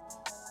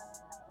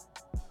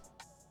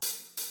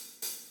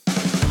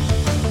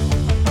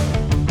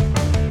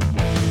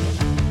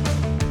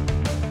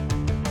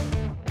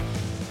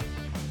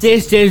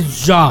 This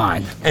is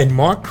John and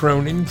Mark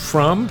Cronin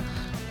from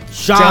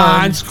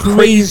John's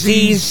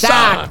Crazy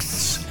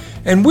Socks.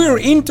 And we're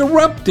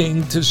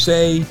interrupting to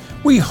say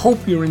we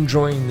hope you're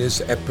enjoying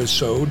this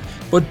episode,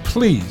 but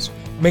please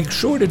make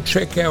sure to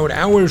check out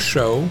our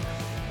show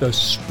the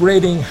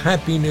Spreading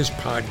Happiness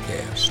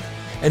podcast,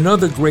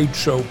 another great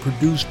show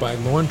produced by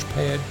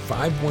Launchpad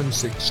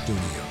 516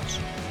 Studios.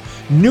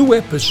 New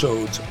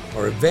episodes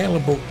are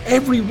available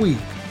every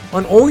week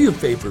on all your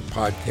favorite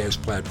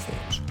podcast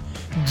platforms.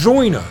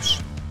 Join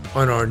us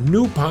on our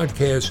new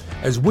podcast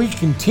as we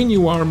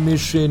continue our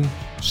mission,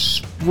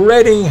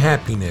 spreading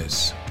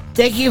happiness.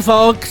 Thank you,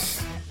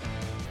 folks.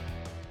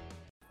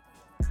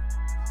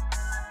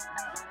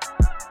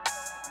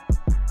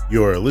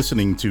 You're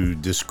listening to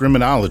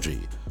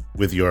Discriminology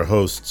with your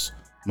hosts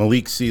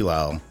Malik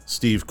Seelal,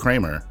 Steve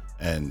Kramer,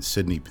 and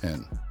Sydney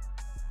Penn.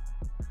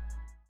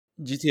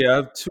 GTA, I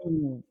have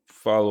two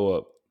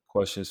follow-up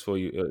questions for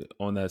you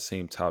on that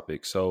same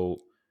topic. So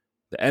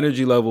the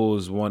energy level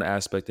is one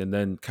aspect, and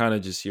then kind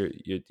of just your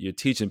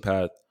teaching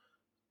path.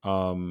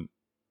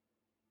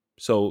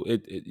 So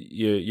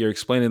you're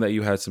explaining that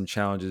you had some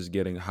challenges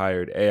getting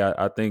hired.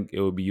 I think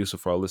it would be useful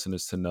for our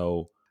listeners to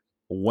know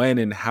when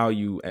and how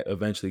you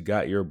eventually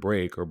got your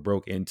break or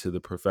broke into the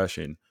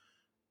profession.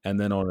 And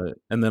then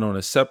on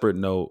a separate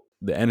note,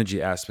 the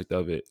energy aspect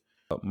of it.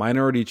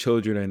 Minority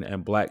children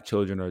and Black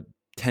children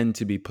tend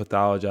to be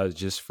pathologized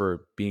just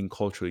for being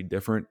culturally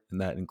different, and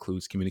that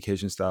includes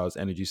communication styles,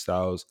 energy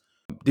styles.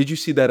 Did you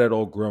see that at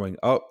all growing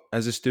up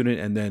as a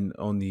student? And then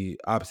on the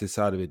opposite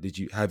side of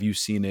it, have you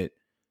seen it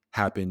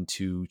happen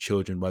to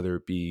children, whether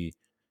it be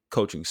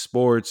coaching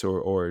sports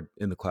or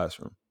in the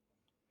classroom?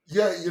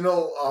 Yeah,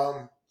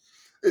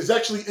 it's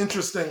actually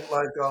interesting,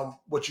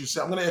 what you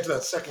said. I'm going to answer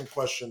that second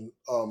question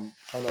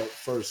kind of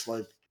first.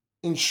 Like,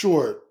 in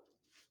short,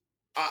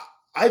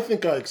 I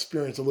think I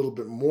experienced a little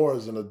bit more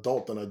as an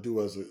adult than I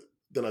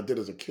did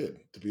as a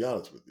kid, to be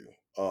honest with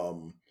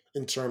you,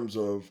 in terms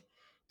of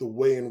the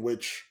way in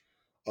which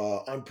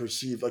I'm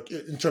perceived, like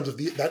in terms of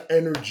that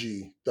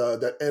energy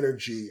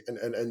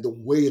and the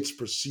way it's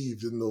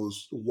perceived in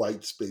those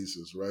white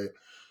spaces, right?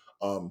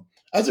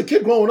 As a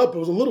kid growing up, I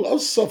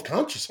was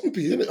self-conscious. I'm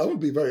gonna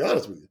be very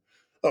honest with you.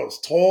 I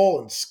was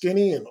tall and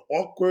skinny and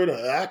awkward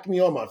and acne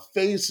on my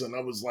face, and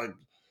I was like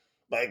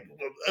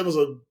I was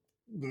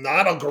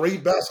not a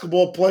great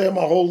basketball player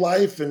my whole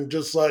life, and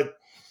just like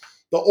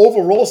the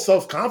overall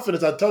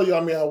self-confidence. I tell you,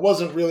 I mean, I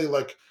wasn't really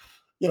like,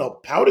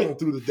 pouting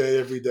through the day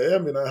every day. I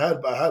mean, I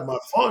had my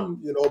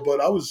fun, but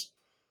I was,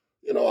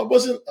 I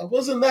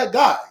wasn't that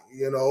guy,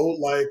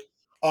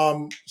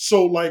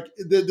 so like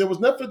there was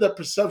never that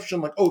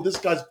perception like, oh, this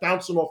guy's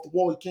bouncing off the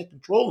wall, he can't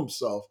control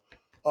himself.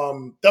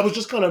 That was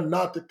just kind of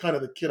not the kind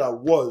of the kid I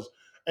was,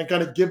 and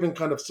kind of given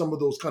kind of some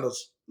of those kind of,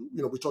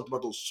 we talked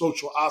about those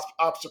social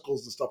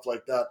obstacles and stuff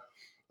like that.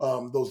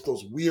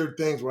 Those weird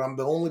things where I'm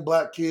the only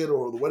Black kid,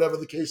 or whatever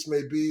the case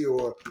may be,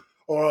 or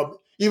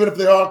even if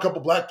there are a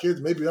couple Black kids,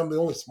 maybe I'm the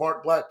only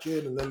smart Black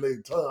kid, and then they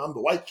tell I'm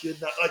the white kid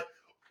now. Like,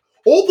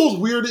 all those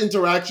weird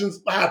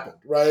interactions happened,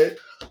 right?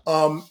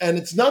 And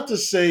it's not to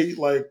say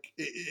like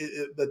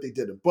that they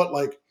didn't, but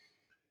like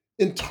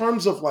in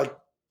terms of like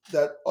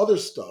that other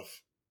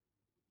stuff,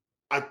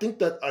 I think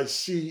that I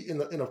see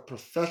in a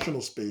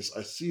professional space,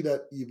 I see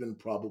that even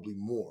probably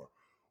more,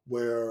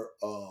 where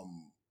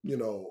I'm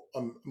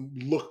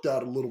looked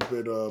at a little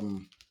bit.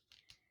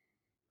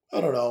 I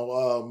don't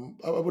know.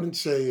 I wouldn't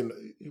say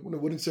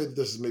that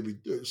this is maybe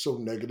so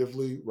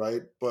negatively,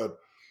 right? But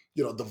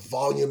the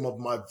volume of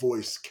my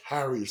voice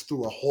carries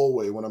through a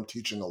hallway when I'm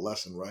teaching a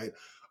lesson, right?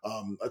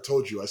 I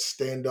told you, I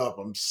stand up,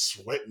 I'm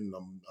sweating,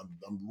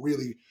 I'm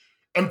really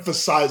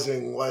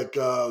emphasizing like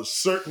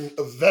certain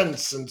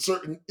events and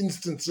certain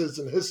instances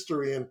in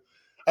history, and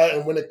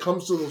when it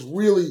comes to those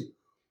really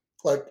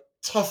like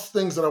tough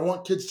things that I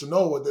want kids to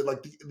know, that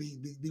like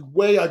the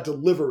way I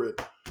deliver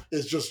it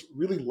is just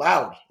really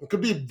loud. It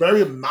could be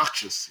very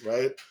obnoxious,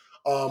 right?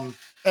 And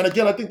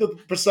again, I think the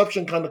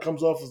perception kind of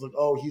comes off as like,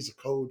 oh, he's a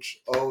coach.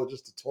 Oh,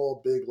 just a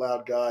tall, big,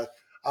 loud guy.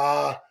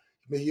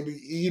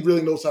 He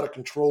really knows how to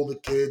control the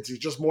kids. He's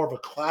just more of a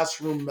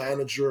classroom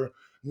manager,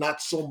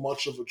 not so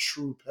much of a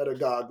true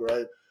pedagogue,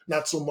 right?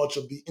 Not so much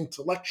of the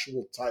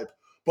intellectual type,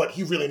 but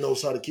he really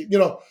knows how to keep,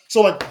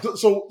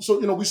 so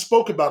we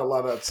spoke about a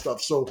lot of that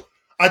stuff. So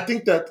I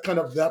think that kind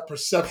of that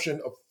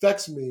perception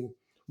affects me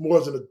more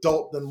as an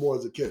adult than more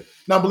as a kid.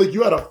 Now, Malik,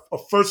 you had a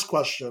first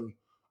question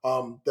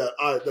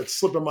that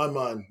slipped in my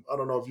mind. I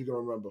don't know if you can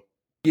remember.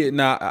 Yeah,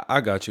 nah, I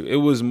got you. It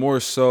was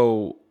more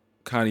so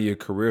kind of your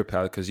career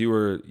path, because you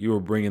were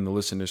bringing the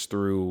listeners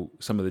through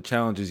some of the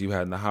challenges you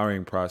had in the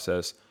hiring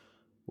process.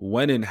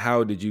 When and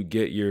how did you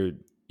get your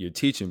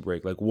teaching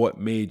break? Like, what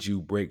made you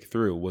break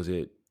through? Was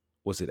it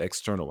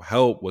external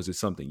help? Was it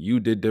something you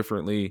did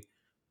differently?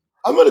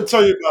 I'm going to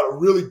tell you about a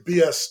really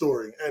BS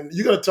story, and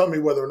you're going to tell me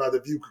whether or not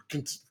if you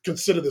could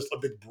consider this a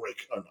big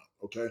break or not.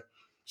 Okay,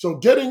 so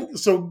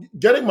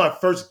getting my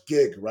first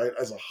gig, right,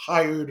 as a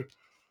hired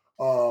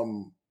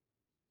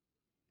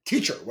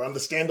teacher, where I'm the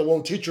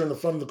standalone teacher in the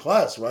front of the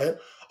class, right?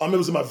 It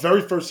was in my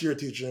very first year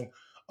teaching.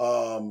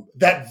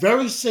 That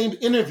very same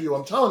interview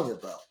I'm telling you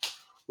about,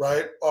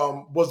 right,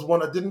 was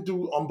one I didn't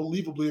do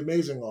unbelievably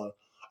amazing on.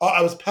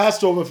 I was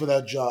passed over for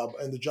that job,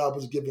 and the job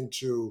was given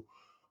to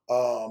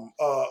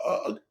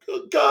a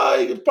guy,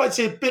 I'd probably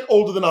say a bit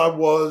older than I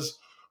was,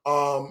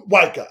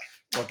 white guy.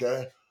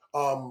 Okay,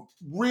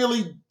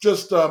 really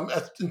just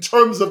in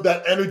terms of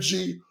that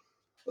energy,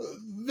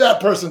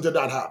 that person did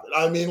not have it.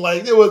 I mean,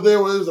 like it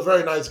was a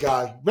very nice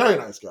guy, very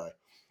nice guy.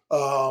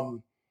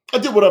 I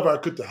did whatever I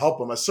could to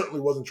help him. I certainly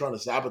wasn't trying to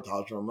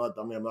sabotage him.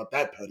 I'm not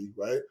that petty,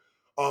 right?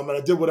 And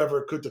I did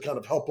whatever I could to kind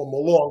of help him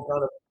along,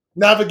 kind of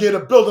navigate a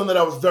building that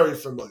I was very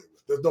familiar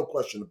with. There's no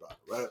question about it,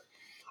 right?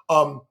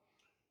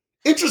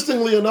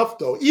 Interestingly enough,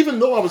 though, even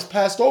though I was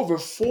passed over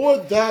for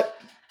that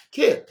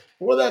kid,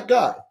 for that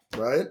guy,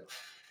 right?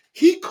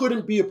 He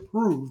couldn't be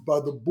approved by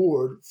the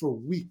board for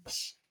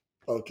weeks.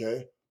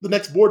 Okay. The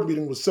next board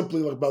meeting was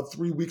simply like about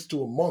 3 weeks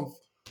to a month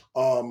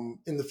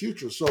in the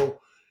future.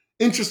 So,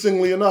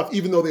 interestingly enough,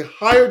 even though they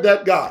hired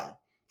that guy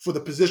for the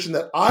position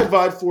that I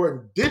vied for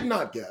and did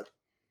not get,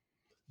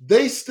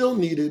 they still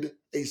needed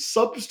a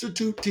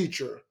substitute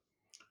teacher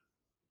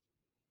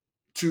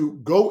to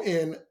go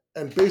in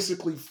and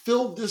basically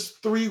fill this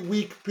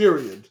 3-week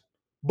period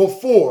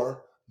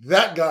before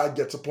that guy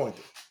gets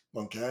appointed.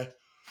 Okay.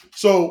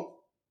 So,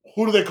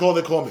 who do they call?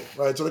 They call me,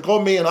 right? So they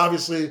call me, and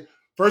obviously,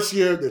 first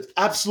year, there's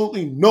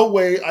absolutely no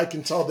way I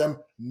can tell them,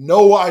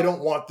 no, I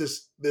don't want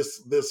this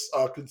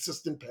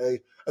consistent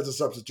pay as a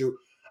substitute.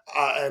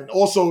 And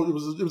also, it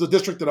was a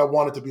district that I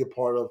wanted to be a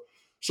part of,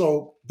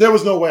 so there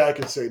was no way I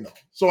could say no.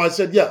 So I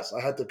said yes.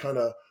 I had to kind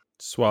of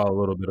swallow a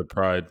little bit of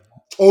pride.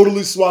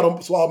 Totally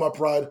swallow my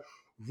pride.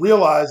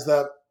 Realize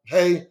that,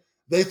 hey,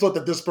 they thought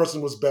that this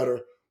person was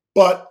better,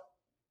 but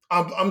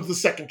I'm the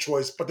second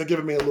choice, but they're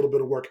giving me a little bit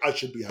of work. I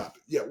should be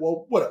happy. Yeah,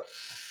 well, whatever,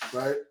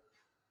 right?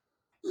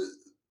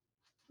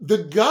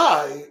 The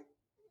guy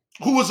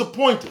who was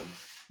appointed,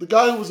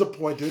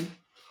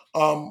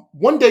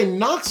 one day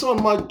knocks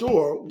on my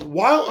door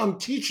while I'm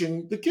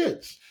teaching the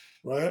kids,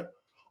 right?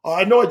 I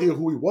had no idea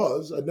who he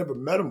was. I'd never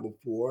met him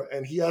before,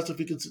 and he asked if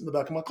he could sit in the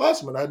back of my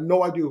classroom, and I had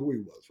no idea who he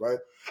was, right?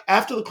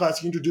 After the class,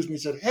 he introduced me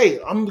and said, hey,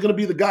 I'm going to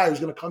be the guy who's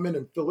going to come in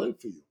and fill in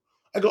for you.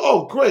 I go,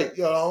 oh, great,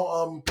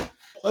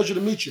 pleasure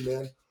to meet you,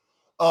 man.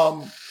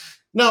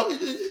 Now,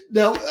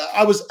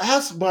 I was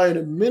asked by an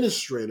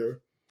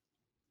administrator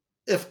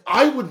if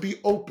I would be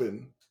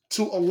open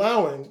to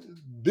allowing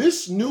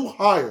this new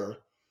hire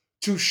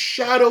to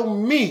shadow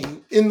me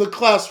in the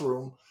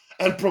classroom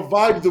and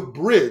provide the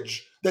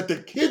bridge that the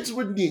kids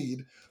would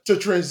need to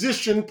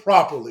transition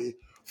properly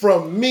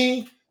from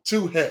me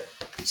to him.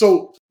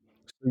 So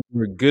you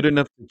were good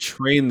enough to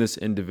train this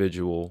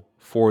individual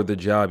for the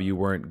job you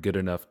weren't good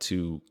enough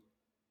to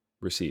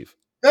receive.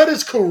 That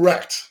is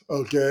correct.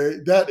 Okay,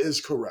 that is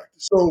correct.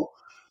 So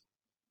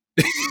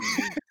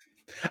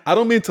I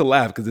don't mean to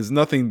laugh because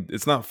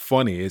it's not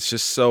funny. It's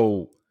just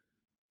so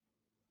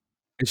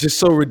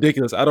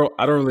ridiculous. I don't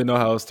really know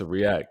how else to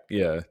react.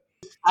 Yeah.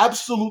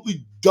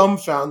 Absolutely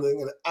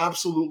dumbfounding and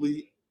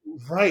absolutely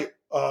right.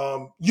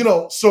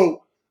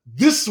 So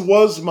this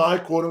was my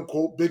quote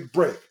unquote big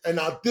break. And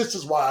now this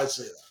is why I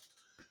say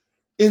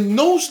that. In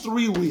those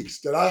 3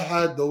 weeks that I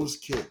had those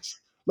kids,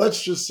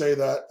 let's just say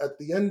that at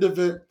the end of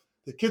it,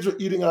 the kids were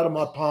eating out of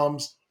my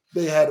palms.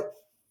 They had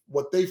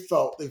what they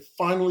felt. They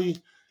finally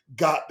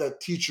got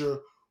that teacher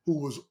who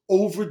was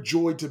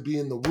overjoyed to be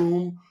in the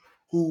room,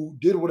 who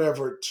did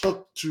whatever it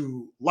took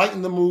to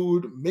lighten the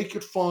mood, make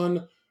it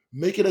fun,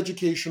 make it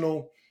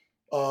educational.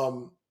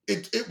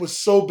 It was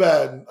so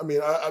bad. I mean,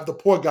 the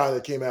poor guy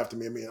that came after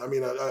me. I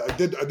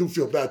do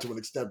feel bad to an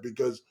extent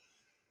because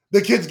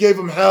the kids gave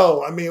him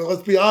hell. I mean,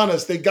 let's be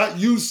honest. They got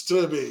used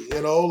to me,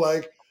 and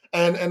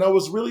I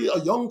was really a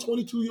young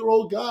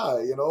 22-year-old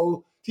guy,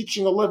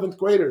 teaching 11th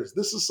graders.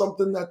 This is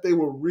something that they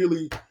were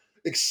really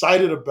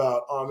excited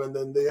about. And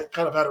then they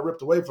kind of had it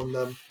ripped away from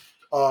them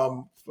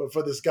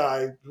for this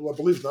guy who I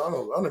believe, I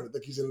don't even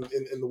think he's in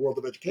the world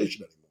of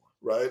education anymore,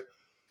 right?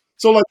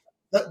 So like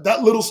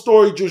that little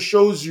story just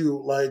shows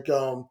you, like,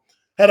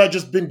 had I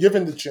just been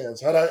given the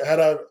chance, had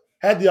I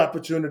had the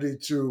opportunity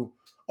to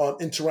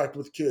interact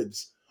with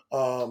kids,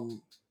 to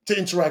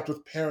interact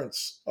with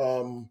parents,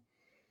 I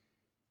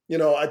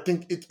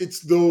think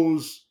it's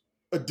those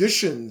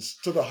additions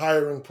to the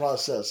hiring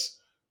process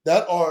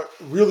that are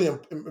really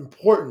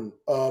important.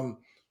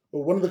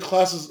 One of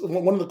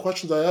the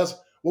questions I asked,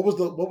 what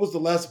was the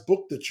last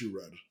book that you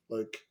read?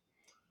 Like,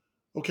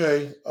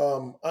 okay,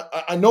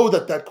 I know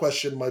that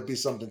question might be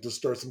something to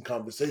stir some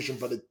conversation,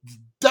 but it's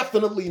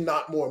definitely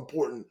not more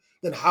important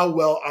than how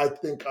well I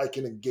think I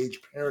can engage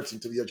parents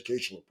into the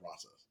educational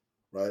process,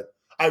 right?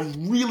 I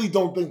really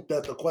don't think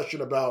that the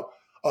question about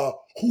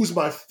who's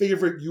my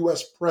favorite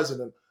U.S.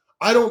 president,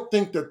 I don't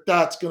think that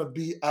that's going to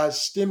be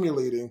as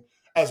stimulating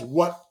as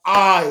what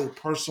I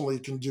personally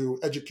can do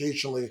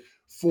educationally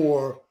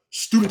for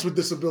students with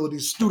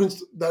disabilities,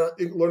 students that are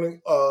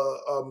learning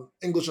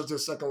English as their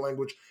second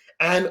language,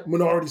 and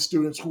minority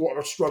students who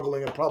are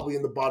struggling and probably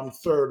in the bottom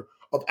third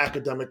of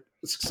academic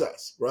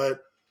success, right?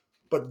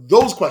 But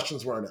those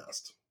questions weren't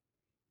asked.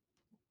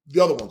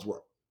 The other ones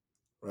were,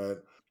 right?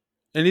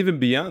 And even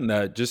beyond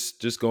that,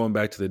 just going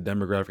back to the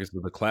demographics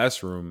of the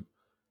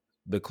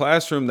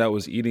classroom that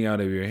was eating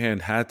out of your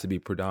hand had to be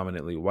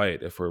predominantly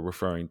white if we're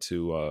referring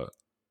to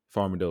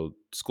Farmingdale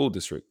School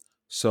District.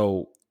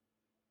 So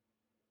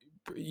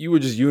you were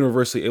just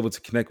universally able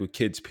to connect with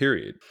kids,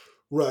 period.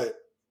 Right.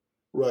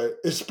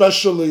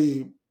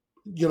 Especially,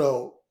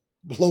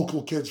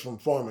 local kids from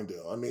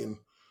Farmingdale. I mean,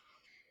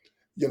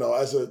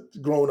 as a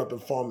growing up in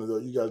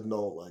Farmingdale, you guys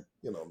know,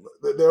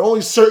 there are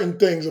only certain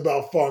things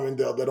about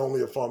Farmingdale that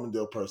only a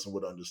Farmingdale person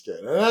would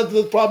understand, and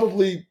that's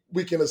probably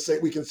we can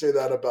say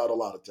that about a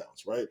lot of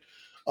towns, right?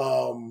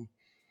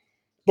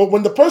 But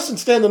when the person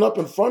standing up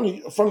in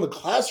front of the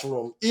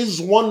classroom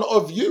is one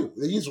of you,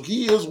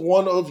 he is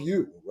one of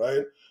you,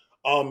 right?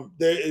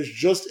 There is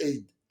just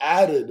a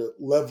added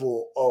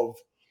level of,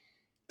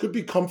 could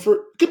be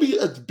comfort, could be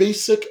as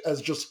basic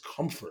as just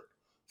comfort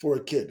for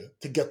a kid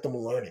to get them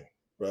learning,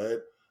 right?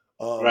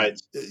 Right.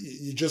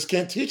 You just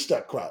can't teach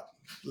that crap.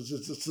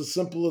 It's as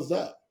simple as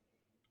that.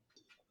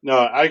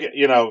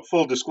 No,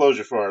 full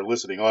disclosure for our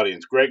listening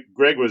audience,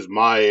 Greg was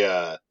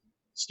my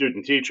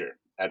student teacher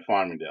at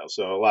Farmingdale,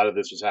 so a lot of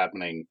this was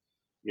happening,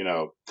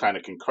 kind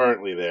of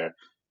concurrently there,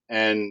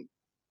 and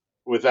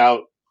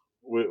without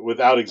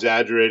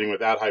exaggerating,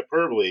 without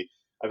hyperbole,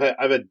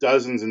 I've had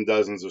dozens and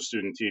dozens of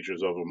student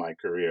teachers over my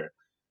career.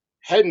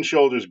 Head and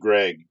shoulders,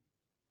 Greg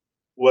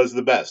was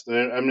the best.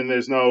 I mean,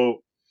 there's no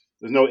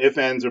ifs,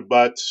 ands, or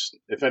buts.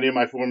 If any of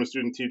my former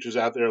student teachers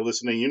out there are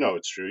listening,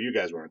 it's true. You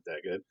guys weren't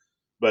that good,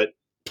 but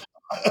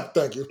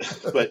thank you.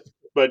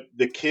 but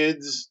the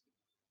kids,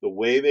 the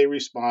way they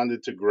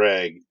responded to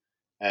Greg,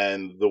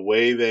 and the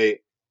way they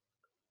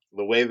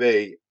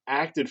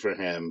acted for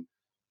him,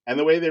 and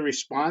the way they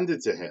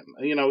responded to him.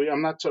 We're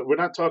not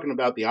talking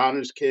about the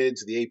honors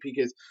kids, the AP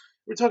kids.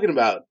 We're talking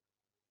about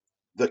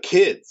the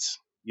kids.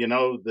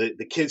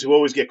 The kids who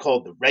always get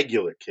called the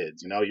regular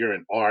kids. You're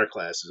in R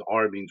classes.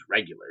 R means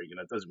regular. It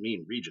doesn't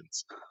mean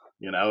regents.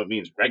 It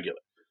means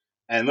regular.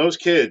 And those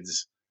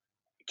kids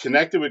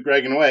connected with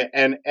Greg in a way,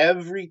 and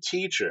every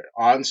teacher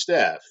on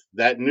staff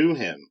that knew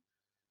him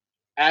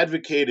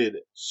advocated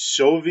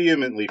so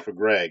vehemently for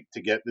Greg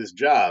to get this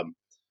job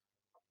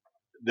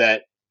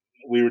that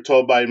we were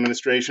told by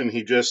administration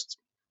he just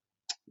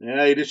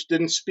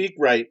didn't speak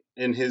right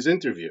in his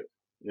interview.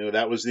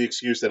 That was the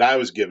excuse that I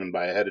was given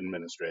by a head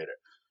administrator,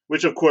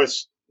 which of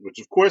course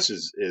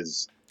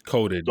is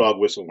Coded dog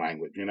whistle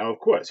language. Of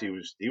course he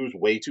was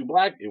way too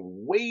black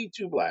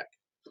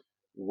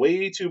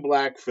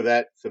for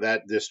that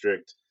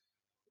district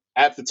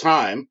at the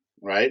time,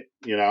 right?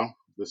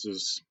 This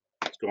is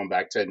going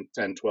back 10,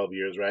 12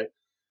 years, right?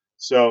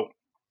 So,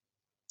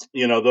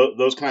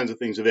 those kinds of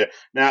things are there.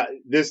 Now,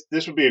 this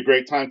would be a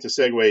great time to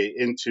segue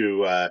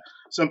into a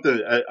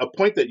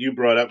point that you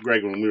brought up,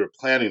 Greg, when we were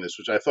planning this,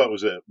 which I thought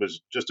was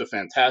just a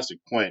fantastic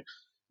point.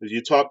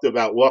 You talked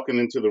about walking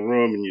into the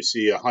room and you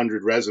see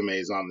 100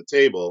 resumes on the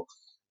table,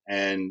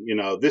 and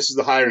this is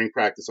the hiring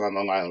practice on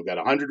Long Island. We've got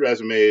 100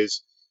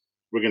 resumes.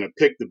 We're going to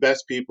pick the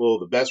best people,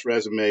 the best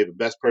resume, the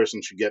best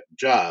person should get the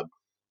job.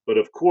 But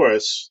of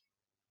course,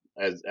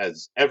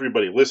 as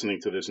everybody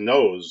listening to this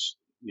knows,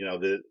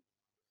 the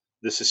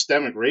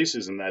systemic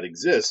racism that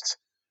exists,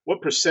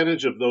 what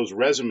percentage of those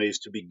resumes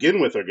to begin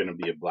with are going to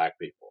be of black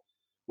people?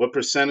 What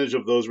percentage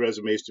of those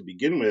resumes to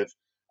begin with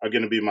are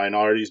going to be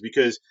minorities?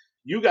 Because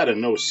you got to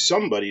know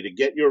somebody to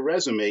get your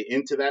resume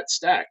into that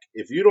stack.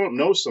 If you don't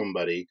know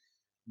somebody,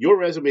 your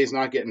resume is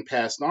not getting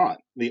passed on.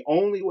 The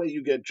only way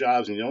you get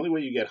jobs and the only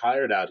way you get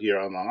hired out here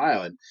on Long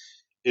Island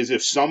is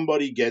if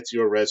somebody gets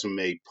your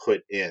resume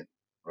put in,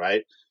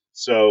 right?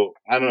 So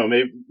I don't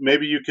know.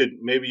 Maybe you could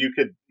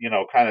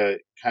kind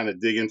of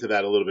dig into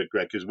that a little bit,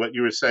 Greg, because what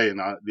you were saying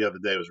the other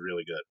day was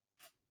really good.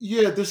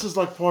 Yeah, this is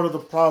like part of the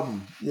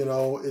problem.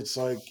 It's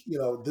like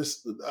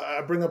this.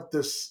 I bring up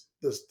this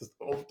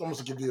almost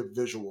to give you a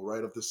visual,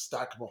 right, of this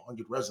stack of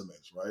 100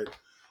 resumes, right?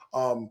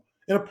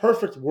 In a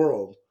perfect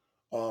world,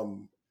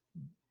 the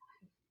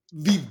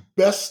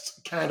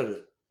best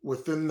candidate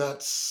within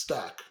that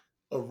stack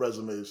of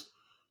resumes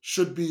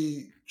should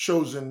be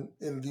chosen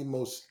in the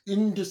most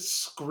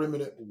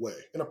indiscriminate way.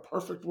 In a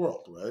perfect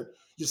world, right?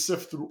 You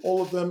sift through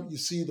all of them, you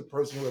see the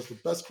person who has the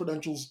best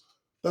credentials,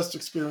 best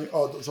experience,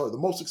 the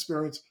most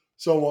experience,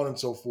 so on and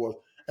so forth.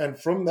 And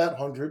from that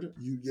 100,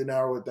 you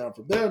narrow it down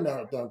from there,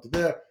 narrow it down to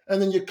there,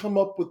 and then you come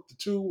up with the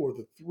 2 or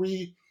the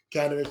 3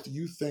 candidates that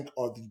you think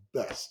are the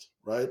best,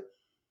 right?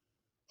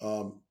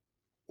 Or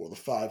the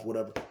 5,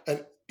 whatever.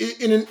 And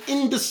in an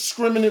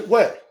indiscriminate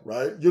way,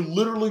 right? You're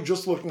literally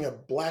just looking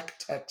at black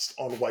text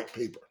on white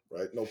paper,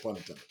 right? No pun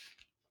intended.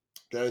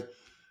 Okay.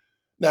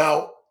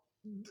 Now,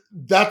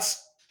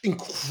 that's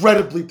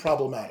incredibly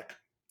problematic,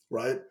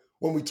 right?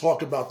 When we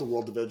talk about the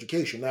world of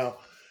education. Now,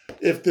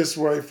 if this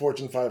were a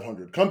Fortune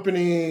 500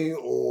 company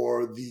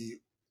or the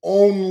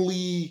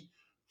only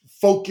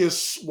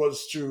focus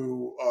was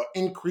to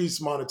increase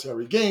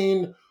monetary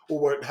gain or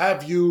what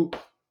have you,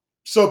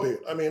 so be it.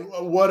 I mean,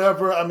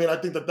 whatever. I mean, I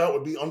think that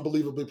would be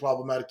unbelievably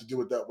problematic to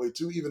do it that way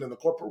too, even in the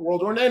corporate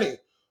world or in any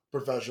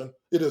profession.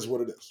 It is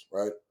what it is,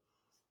 right?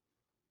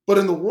 But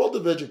in the world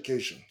of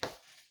education,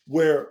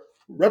 where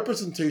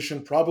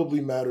representation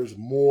probably matters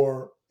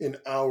more in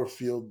our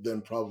field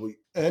than probably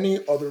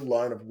any other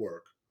line of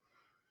work,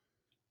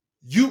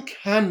 you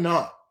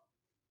cannot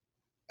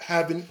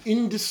have an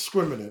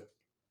indiscriminate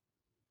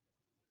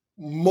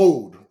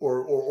mode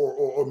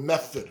or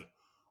method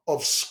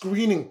of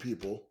screening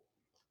people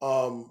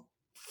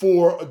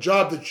for a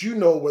job that you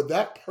know where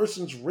that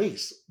person's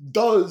race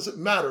does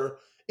matter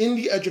in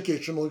the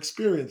educational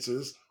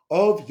experiences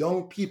of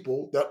young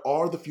people that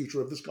are the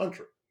future of this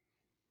country.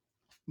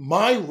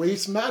 My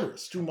race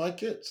matters to my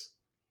kids.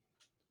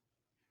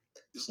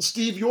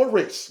 Steve, your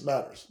race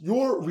matters.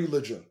 Your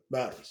religion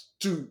matters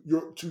to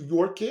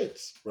your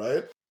kids,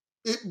 right?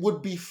 It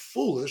would be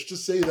foolish to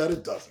say that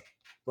it doesn't,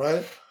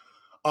 right?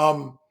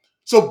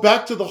 So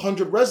back to the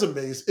 100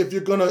 resumes, if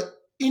you're going to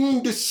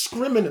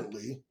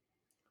indiscriminately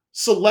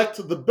select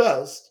the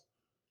best,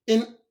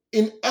 in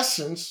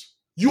essence,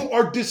 you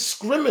are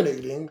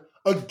discriminating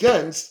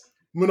against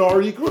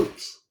minority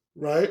groups,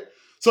 right?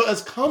 So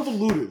as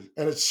convoluted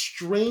and as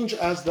strange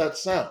as that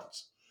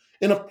sounds,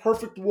 in a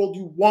perfect world,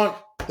 you want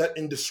that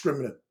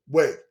indiscriminate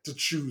way to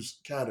choose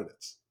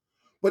candidates.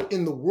 But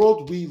in the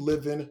world we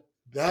live in,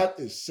 that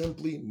is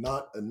simply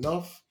not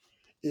enough.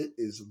 It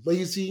is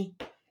lazy.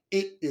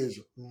 It is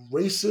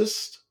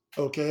racist,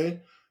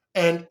 okay?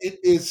 And it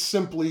is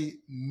simply,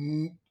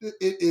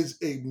 it is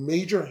a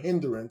major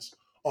hindrance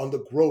on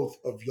the growth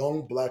of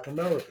young Black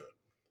America.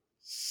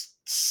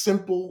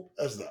 Simple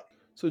as that.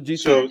 So GT,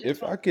 So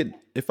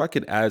if I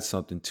could add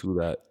something to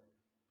that,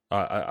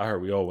 I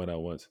heard we all went at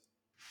once.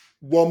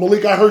 Well,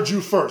 Malik, I heard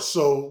you first,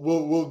 so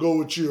we'll go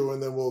with you,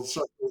 and then we'll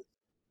start.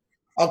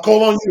 I'll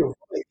call on you.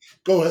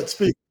 Go ahead,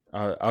 speak.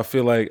 I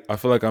feel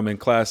like I'm in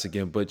class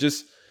again, but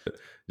just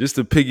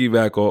to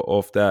piggyback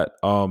off that,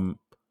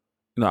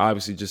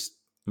 obviously just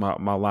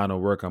my line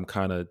of work, I'm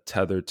kind of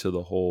tethered to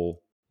the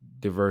whole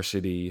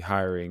diversity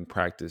hiring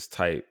practice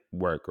type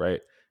work,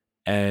 right?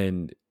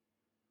 And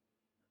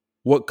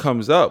what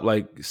comes up,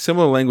 like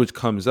similar language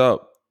comes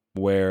up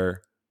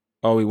where,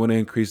 oh, we want to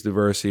increase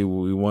diversity,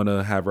 we want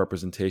to have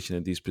representation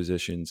in these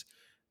positions,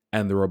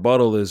 and the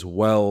rebuttal is,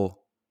 well,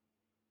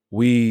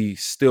 we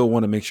still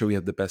want to make sure we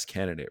have the best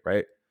candidate,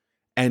 right?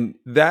 And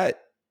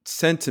that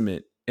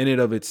sentiment in and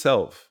of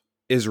itself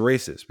is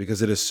racist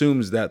because it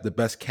assumes that the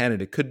best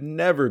candidate could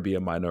never be a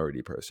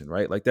minority person,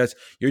 right? Like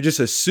you're just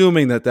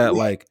assuming that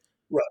Right.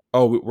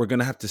 oh, we're going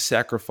to have to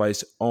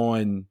sacrifice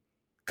on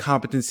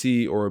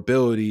competency or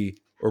ability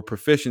or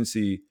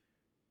proficiency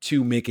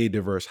to make a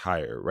diverse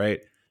hire, right?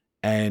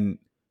 And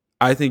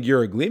I think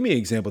you're a gleaming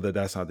example that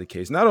that's not the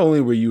case. Not only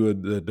were you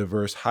the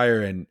diverse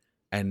hire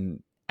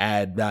and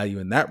add value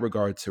in that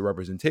regard to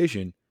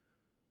representation,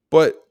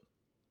 but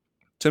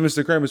to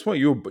Mr. Kramer's point,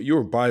 you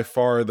were by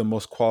far the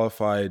most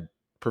qualified,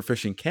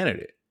 proficient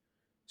candidate.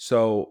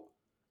 So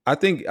I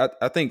think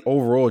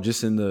overall,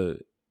 just in the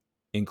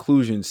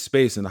inclusion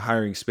space and the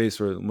hiring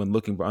space, or when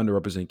looking for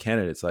underrepresented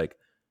candidates, like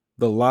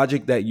the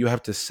logic that you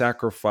have to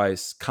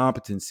sacrifice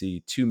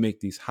competency to make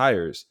these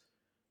hires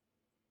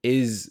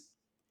is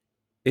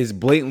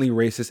blatantly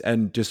racist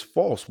and just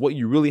false. What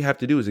you really have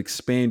to do is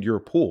expand your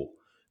pool.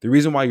 The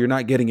reason why you're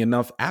not getting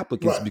enough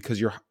applicants is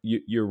because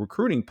your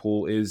recruiting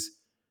pool is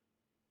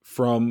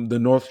from the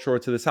North Shore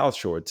to the South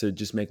Shore, to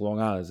just make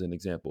Long Island as an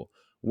example.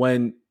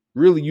 When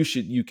really you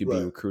could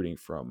be recruiting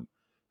from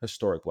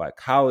historic Black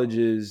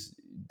colleges,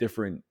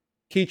 different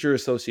teacher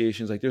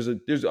associations. Like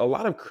there's a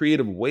lot of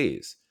creative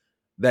ways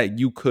that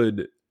you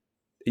could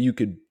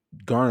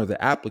garner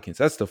the applicants.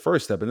 That's the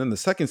first step. And then the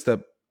second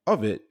step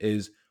of it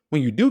is,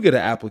 when you do get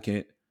an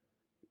applicant,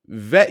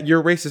 vet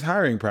your racist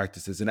hiring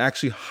practices and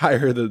actually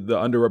hire the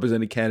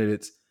underrepresented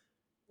candidates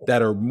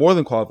that are more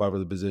than qualified for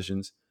the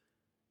positions.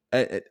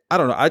 I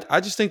don't know.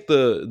 I just think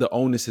the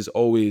onus is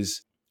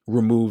always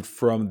removed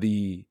from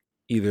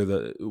either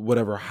the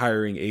whatever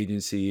hiring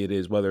agency it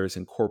is, whether it's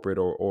in corporate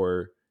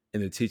or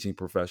in the teaching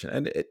profession,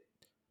 and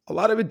a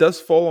lot of it does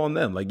fall on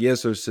them. Like,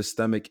 yes, there's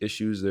systemic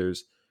issues.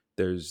 There's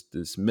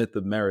this myth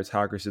of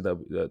meritocracy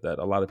that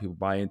a lot of people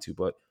buy into,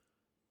 but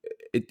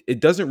it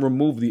doesn't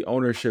remove the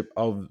ownership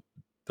of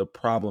the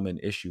problem and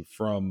issue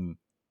from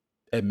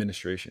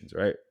administrations,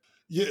 right?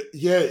 Yeah,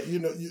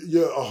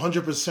 you're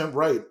 100%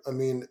 right. I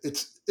mean,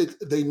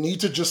 they need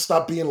to just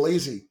stop being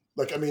lazy.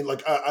 Like, I mean,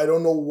 like I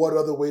don't know what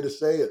other way to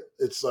say it.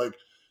 It's like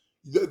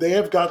they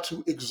have got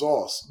to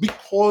exhaust,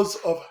 because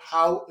of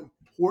how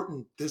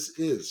important this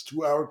is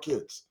to our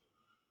kids.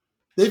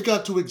 They've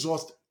got to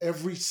exhaust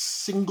every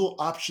single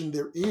option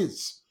there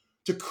is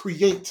to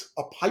create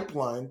a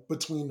pipeline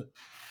between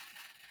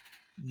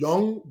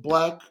young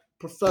Black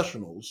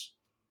professionals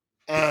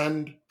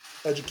and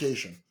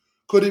education.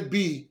 Could it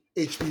be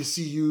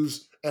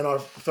HBCUs and our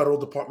federal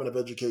Department of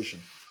Education?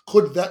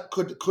 Could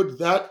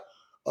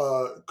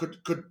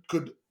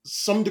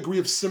some degree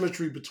of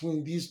symmetry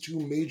between these two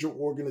major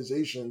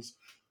organizations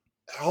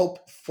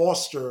help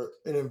foster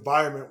an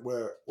environment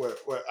where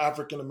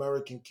African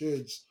American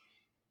kids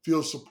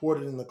feel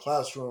supported in the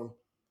classroom,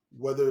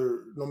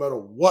 no matter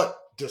what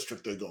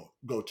district they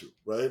go to,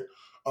 right?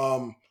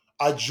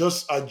 I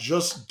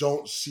just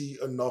don't see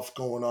enough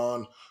going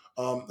on.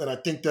 And I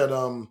think that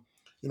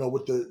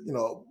with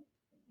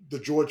the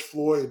George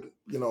Floyd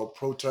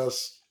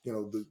protests,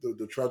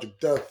 the tragic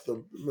death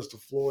of Mr.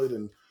 Floyd,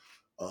 and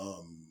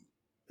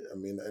I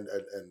mean, and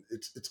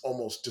it's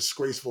almost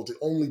disgraceful to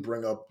only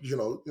bring up,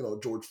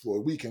 George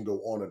Floyd. We can go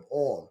on and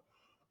on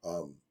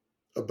um,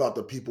 about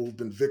the people who've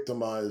been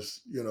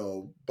victimized,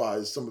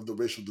 by some of the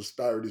racial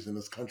disparities in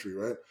this country,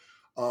 right?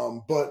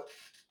 But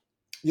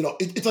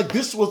it's like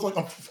this was like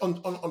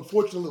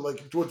unfortunately,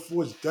 like George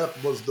Floyd's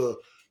death was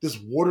this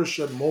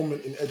watershed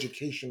moment in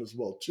education as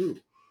well too,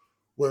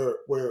 where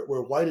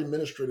white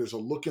administrators are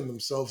looking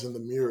themselves in the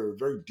mirror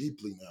very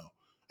deeply now,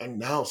 and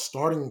now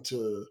starting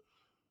to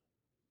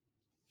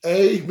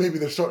maybe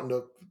they're starting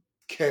to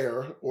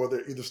care, or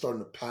they're either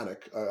starting to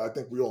panic. I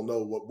think we all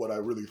know what I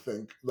really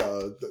think.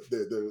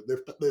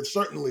 They're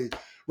certainly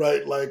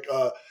right. Like,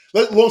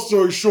 long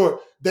story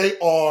short, they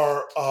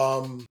are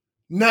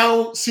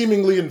now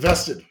seemingly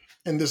invested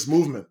in this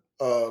movement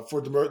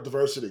for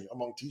diversity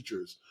among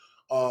teachers.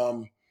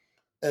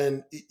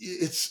 And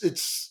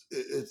it's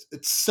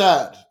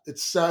sad.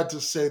 It's sad to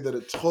say that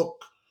it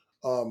took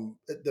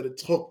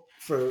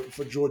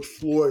for George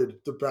Floyd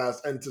to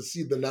pass and to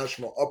see the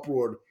national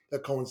uproar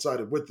that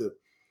coincided with it,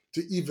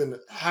 to even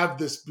have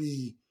this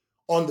be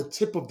on the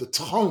tip of the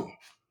tongue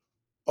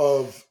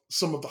of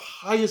some of the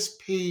highest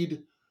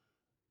paid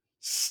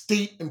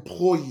state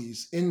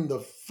employees in the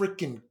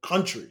freaking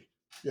country.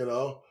 We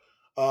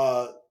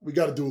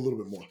got to do a little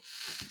bit more.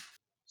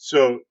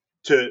 So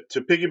to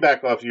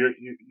piggyback off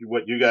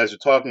what you guys are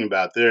talking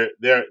about,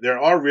 there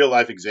are real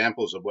life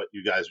examples of what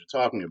you guys are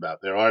talking about.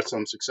 There are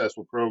some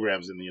successful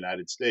programs in the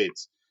United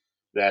States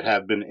that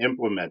have been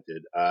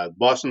implemented.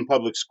 Boston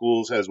Public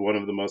Schools has one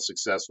of the most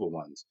successful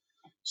ones.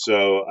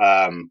 So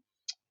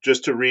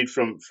just to read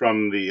from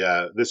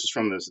the this is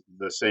from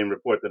the same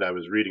report that I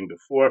was reading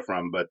before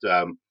from, but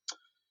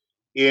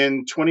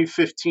in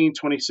 2015,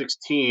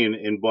 2016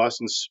 in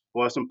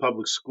Boston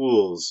Public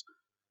Schools,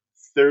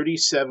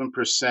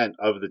 37%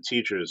 of the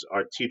teachers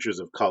are teachers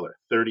of color,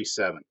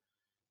 37.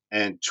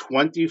 And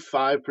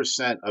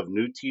 25% of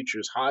new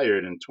teachers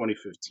hired in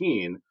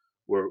 2015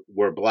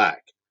 were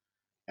black.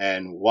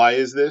 And why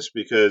is this?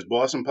 Because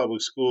Boston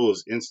Public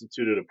Schools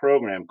instituted a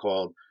program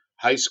called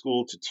High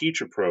School to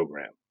Teacher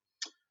Program.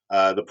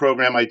 The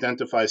program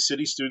identifies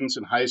city students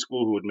in high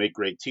school who would make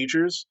great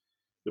teachers.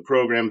 The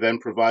program then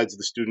provides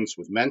the students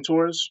with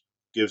mentors,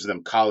 gives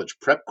them college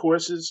prep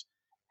courses,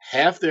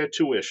 half their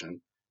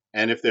tuition,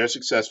 and if they're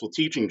successful,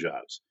 teaching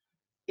jobs.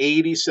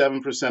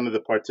 87% of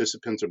the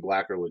participants are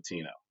black or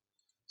Latino.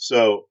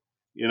 So,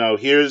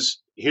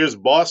 here's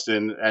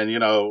Boston, and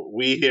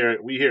we here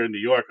in New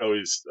York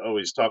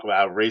always talk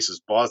about how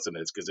racist Boston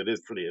is, because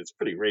it's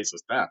pretty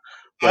racist town.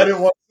 I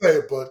didn't want to say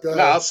it, but go ahead.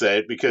 No, I'll say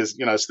it because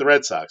it's the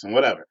Red Sox and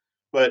whatever.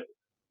 But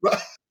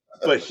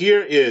but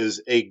here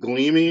is a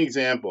gleaming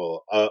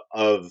example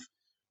of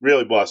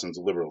really, Boston's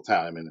a liberal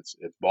town. I mean, it's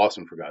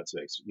Boston, for God's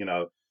sakes.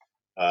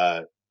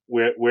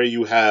 Where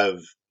you have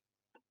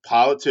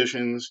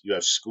politicians, you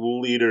have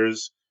school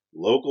leaders,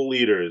 local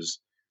leaders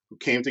who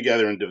came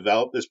together and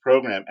developed this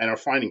program and are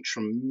finding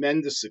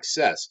tremendous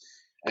success.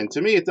 And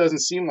to me, it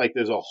doesn't seem like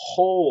there's a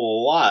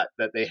whole lot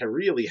that they have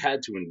really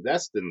had to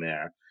invest in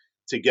there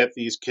to get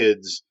these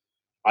kids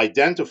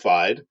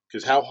identified.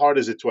 Because how hard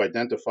is it to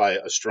identify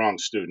a strong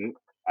student?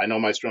 I know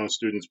my strong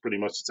student's pretty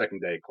much the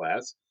second day of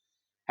class.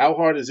 How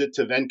hard is it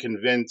to then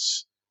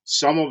convince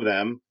some of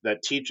them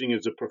that teaching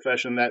is a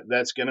profession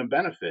that's going to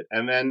benefit,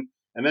 and then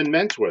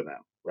mentor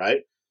them,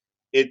 right?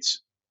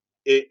 It's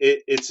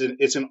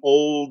an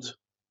old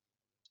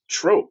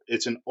trope.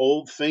 It's an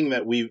old thing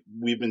that we've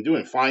been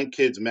doing. Find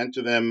kids,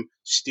 mentor them,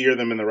 steer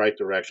them in the right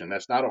direction.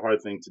 That's not a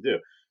hard thing to do.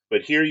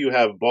 But here you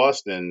have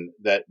Boston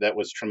that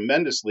was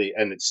tremendously,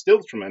 and it's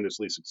still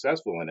tremendously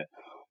successful in it.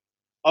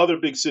 Other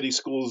big city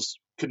schools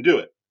can do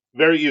it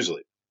very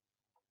easily,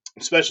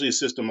 especially a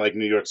system like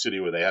New York City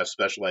where they have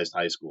specialized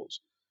high schools.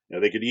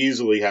 They could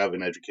easily have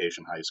an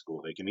education high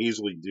school. They can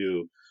easily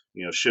do,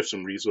 shift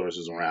some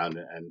resources around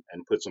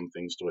and put some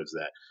things towards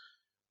that.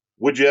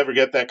 Would you ever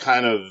get that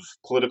kind of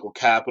political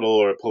capital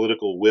or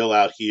political will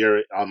out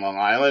here on Long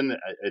Island?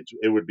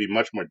 It would be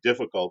much more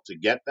difficult to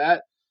get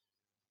that.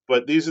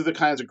 But these are the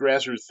kinds of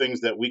grassroots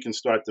things that we can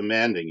start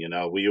demanding.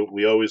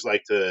 We always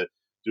like to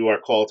do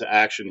our call to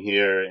action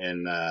here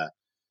in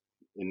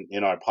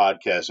our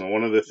podcast. And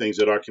one of the things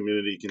that our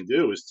community can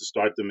do is to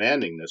start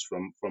demanding this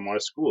from our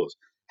schools.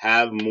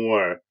 Have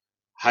more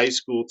high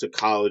school to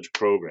college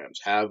programs,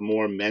 have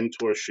more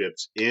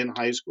mentorships in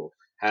high school,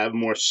 have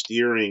more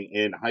steering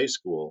in high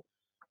school,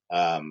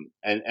 and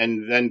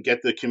then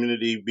get the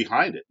community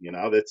behind it.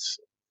 It's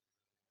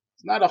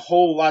not a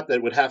whole lot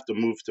that would have to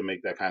move to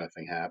make that kind of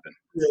thing happen.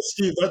 Yeah,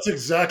 Steve, that's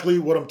exactly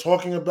what I'm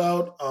talking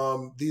about.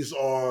 These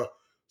are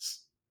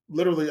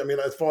literally, I mean,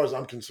 as far as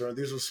I'm concerned,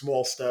 these are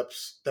small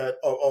steps that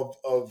of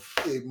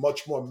a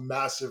much more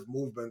massive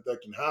movement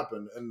that can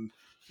happen. And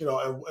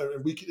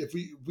and we can, if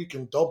we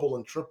can double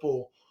and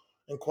triple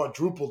and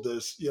quadruple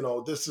this,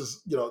 this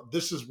is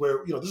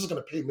where this is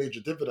going to pay major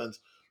dividends.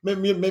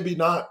 Maybe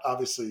not,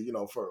 obviously,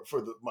 for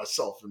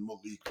myself and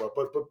Malik, but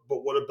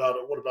what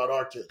about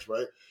our kids,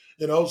 right?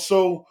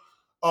 So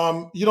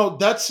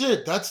that's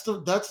it. That's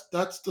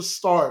the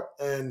start.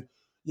 And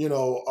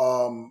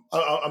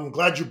I'm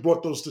glad you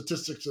brought those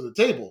statistics to the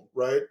table,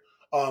 right?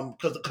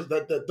 Because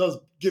that does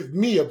give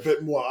me a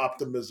bit more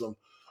optimism.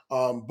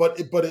 But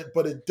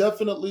it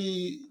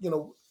definitely,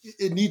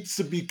 it needs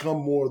to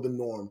become more the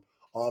norm,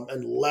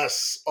 and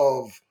less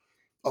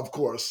of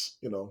course,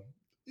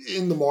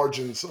 in the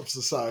margins of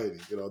society.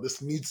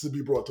 This needs to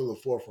be brought to the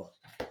forefront.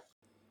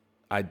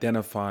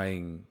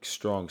 Identifying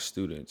strong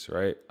students,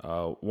 right?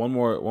 One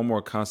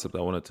more concept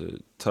I wanted to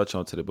touch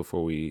on today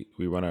before we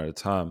run out of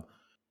time.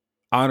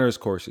 Honors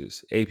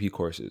courses, AP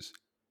courses.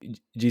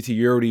 GT,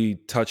 you already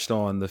touched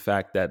on the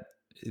fact that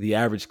the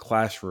average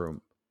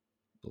classroom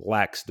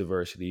lacks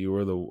diversity. You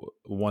were the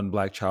one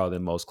black child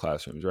in most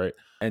classrooms, right?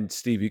 And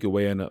Steve, you can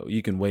weigh in.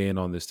 You can weigh in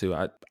on this too.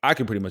 I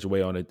can pretty much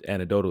weigh on it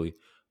anecdotally,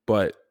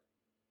 but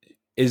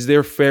is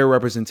there fair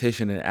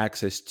representation and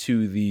access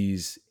to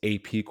these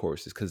AP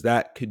courses? Because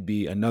that could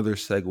be another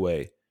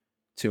segue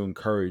to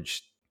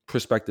encourage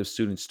prospective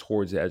students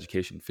towards the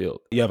education field.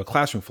 You have a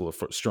classroom full of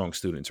strong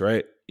students,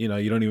 right? You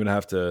don't even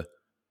have to.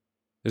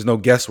 There's no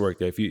guesswork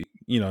there. If if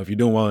you're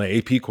doing well in an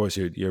AP course,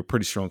 you're a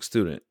pretty strong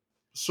student.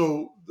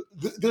 So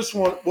this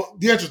one, well,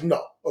 the answer is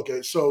no.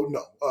 Okay, so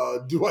no.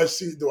 Do I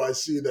see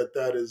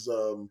that is?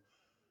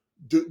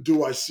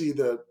 Do I see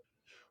that?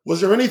 Was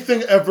there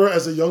anything ever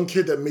as a young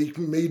kid that made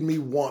me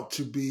want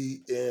to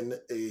be in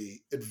a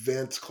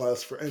advanced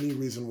class for any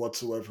reason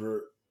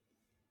whatsoever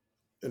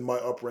in my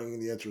upbringing?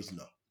 The answer is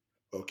no.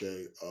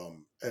 Okay,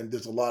 and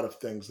there's a lot of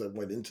things that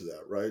went into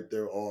that, right?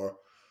 There are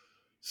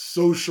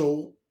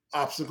social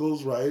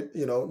obstacles, right?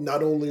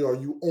 Not only are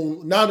you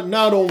not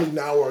only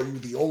now are you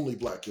the only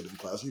black kid in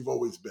class, you've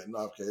always been.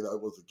 Okay, that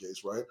was the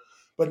case, right?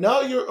 But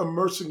now you're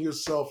immersing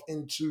yourself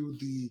into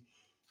the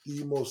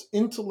most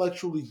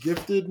intellectually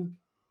gifted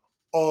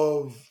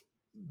of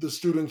the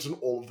students in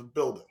all of the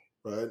building,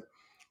 right?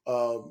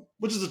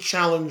 Which is a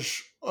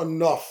challenge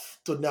enough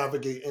to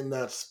navigate in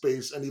that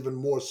space, and even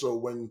more so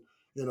when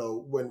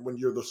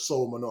you're the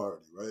sole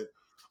minority, right?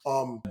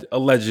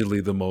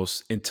 Allegedly, the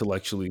most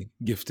intellectually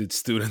gifted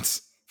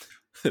students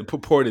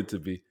purported to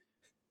be.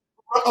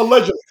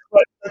 Allegedly,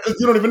 right? Because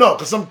you don't even know,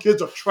 because some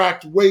kids are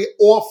tracked way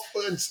off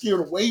and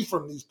steered away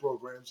from these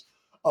programs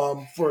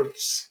for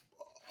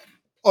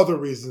other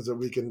reasons that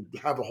we can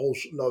have a whole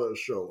another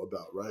show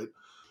about, right?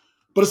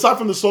 But aside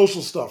from the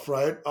social stuff,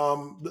 right?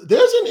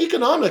 There's an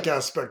economic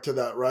aspect to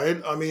that,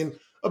 right?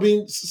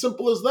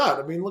 Simple as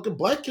that. Look, at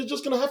black kids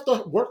just gonna have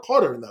to work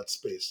harder in that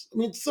space.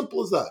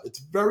 Simple as that. It's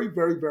very,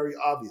 very, very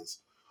obvious.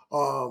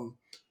 Um,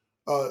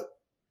 uh,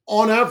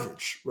 on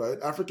average, right?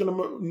 African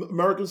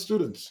American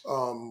students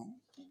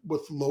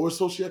with lower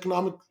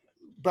socioeconomic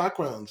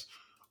backgrounds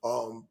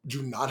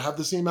do not have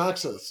the same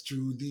access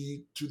to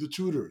the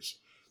tutors.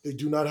 They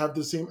do not have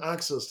the same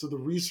access to the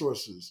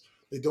resources.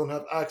 They don't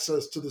have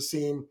access to the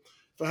same,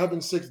 for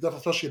heaven's sakes,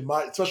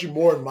 especially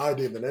more in my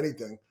day than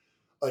anything,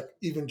 like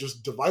even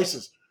just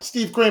devices.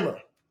 Steve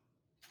Kramer,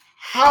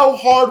 how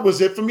hard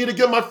was it for me to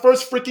get my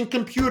first freaking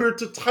computer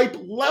to type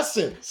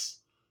lessons?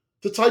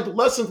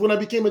 When I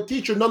became a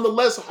teacher,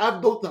 nonetheless,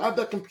 have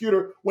that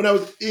computer when I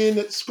was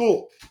in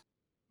school.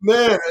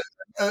 Man,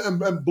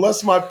 and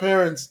bless my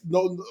parents.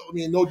 No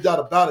doubt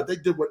about it. They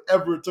did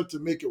whatever it took to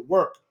make it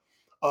work.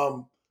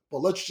 But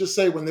let's just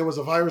say when there was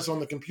a virus on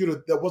the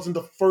computer, that wasn't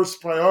the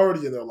first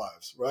priority in their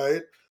lives,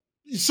 right?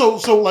 So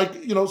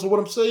what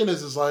I'm saying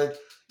is like,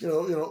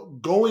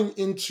 going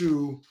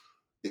into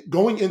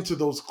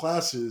those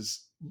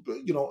classes,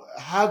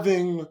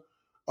 having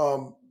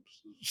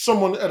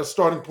someone at a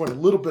starting point a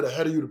little bit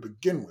ahead of you to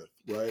begin with,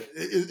 right,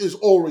 is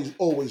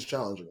always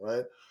challenging,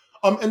 right?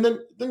 And then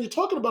you're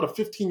talking about a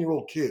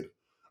 15-year-old kid,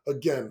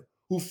 again,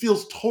 who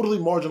feels totally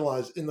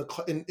marginalized in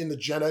the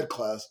gen ed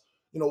class.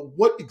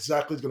 What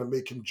exactly is going to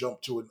make him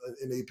jump to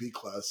an AP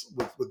class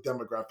with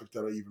demographics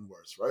that are even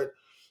worse, right?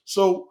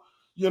 So,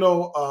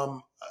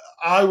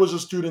 I was a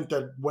student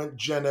that went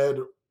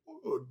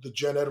the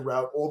gen ed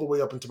route all the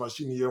way up into my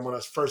senior year when I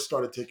first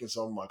started taking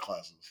some of my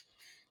classes.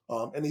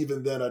 And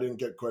even then, I didn't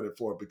get credit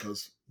for it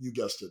because, you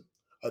guessed it,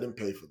 I didn't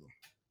pay for them.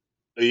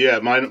 Yeah,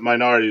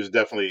 minority is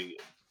definitely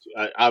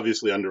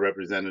obviously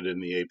underrepresented in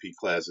the AP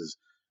classes.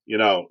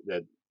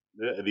 That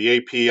the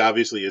AP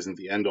obviously isn't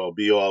the end all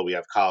be all. We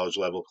have college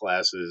level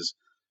classes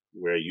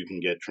where you can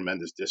get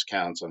tremendous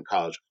discounts on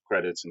college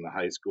credits in the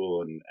high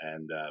school,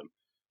 and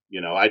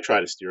I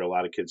try to steer a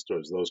lot of kids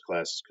towards those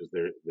classes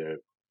because they're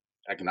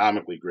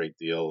economically great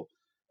deal,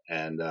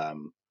 and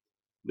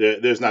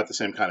there's not the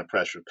same kind of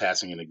pressure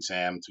passing an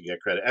exam to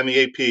get credit. And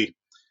the AP,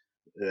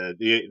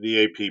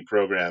 the AP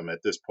program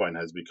at this point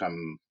has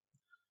become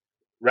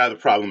rather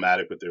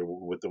problematic with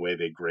the way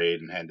they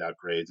grade and hand out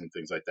grades and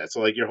things like that.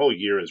 So like your whole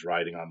year is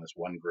riding on this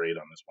one grade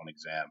on this one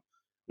exam,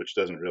 which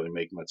doesn't really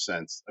make much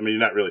sense. You're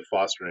not really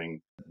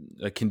fostering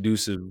a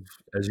conducive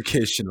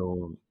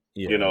educational,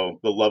 the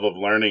love of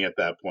learning at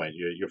that point.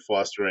 You're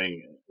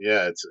fostering,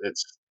 it's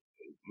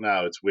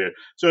weird.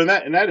 So in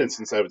that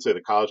instance, I would say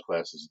the college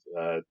classes,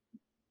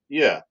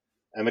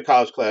 and the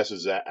college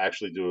classes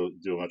actually do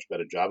a much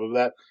better job of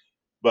that.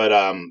 But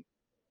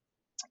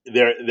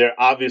there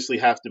obviously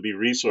have to be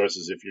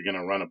resources if you're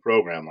going to run a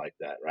program like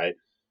that, right?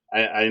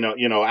 I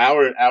know,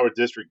 our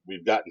district,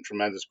 we've gotten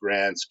tremendous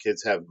grants.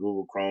 Kids have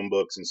Google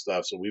Chromebooks and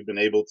stuff, so we've been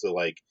able to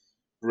like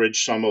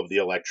bridge some of the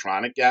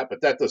electronic gap.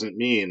 But that doesn't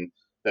mean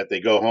that they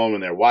go home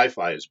and their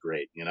Wi-Fi is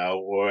great,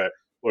 or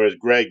as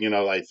Greg,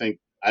 I think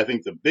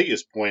the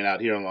biggest point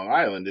out here on Long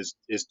Island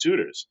is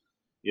tutors.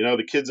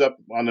 The kids up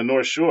on the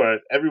North Shore,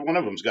 every one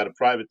of them's got a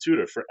private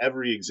tutor for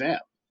every exam,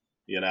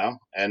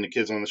 and the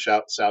kids on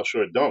the South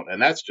Shore don't,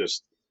 and that's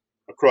just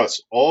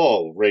across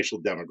all racial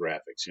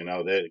demographics.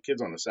 The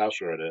kids on the South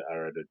Shore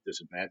are at a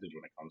disadvantage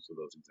when it comes to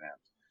those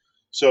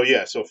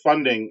exams. So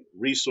funding,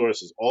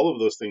 resources, all of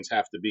those things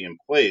have to be in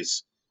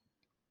place.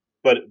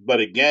 But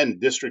again,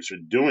 districts are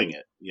doing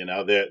it.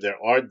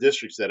 There are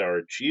districts that are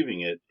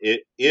achieving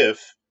it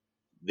if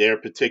their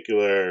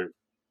particular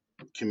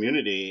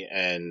community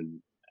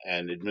and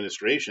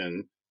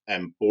administration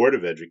and board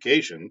of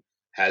education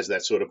has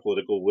that sort of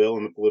political will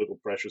and the political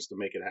pressures to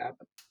make it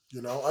happen.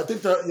 I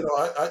think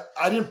that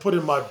I didn't put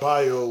in my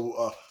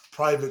bio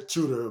private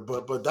tutor,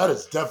 but that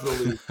is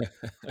definitely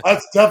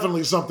that's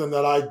definitely something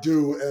that I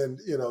do, and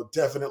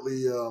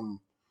definitely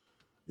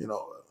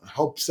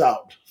helps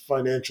out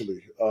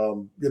financially.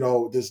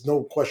 There's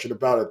no question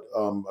about it.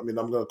 I'm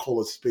going to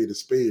call a spade a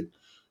spade.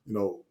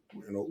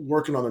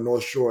 Working on the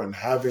North Shore and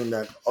having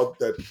that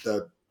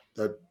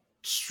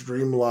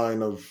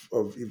streamline of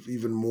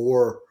even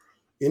more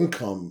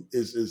income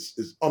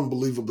is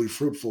unbelievably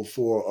fruitful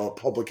for a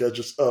public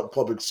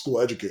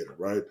school educator,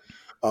 right?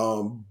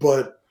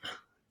 But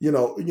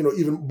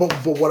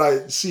what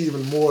I see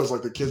even more is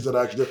like the kids that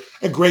actually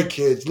and great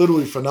kids,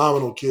 literally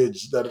phenomenal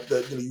kids that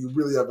you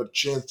really have a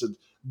chance to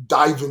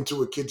dive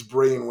into a kid's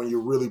brain when you're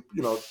really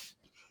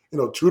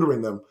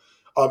tutoring them.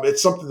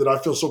 It's something that I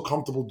feel so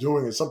comfortable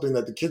doing. It's something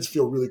that the kids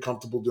feel really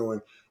comfortable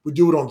doing. We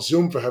do it on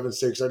Zoom, for heaven's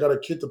sakes. I got a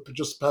kid that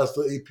just passed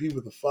the AP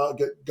with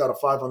got a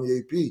 5 on the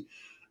AP.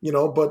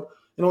 But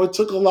it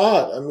took a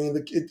lot.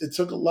 It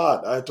took a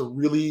lot. I had to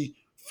really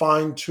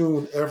fine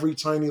tune every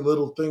tiny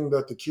little thing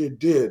that the kid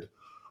did,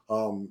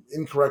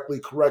 incorrectly,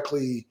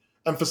 correctly,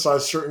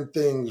 emphasize certain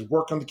things,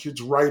 work on the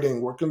kid's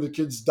writing, work on the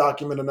kid's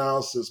document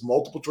analysis,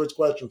 multiple choice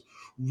questions,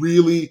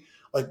 really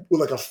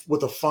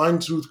with a fine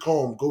tooth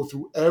comb, go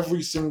through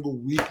every single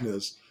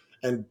weakness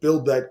and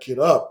build that kid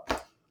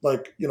up.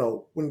 When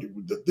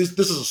this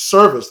is a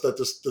service that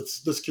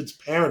this kid's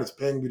parent is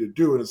paying me to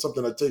do, and it's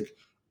something I take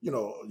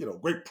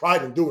great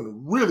pride in doing.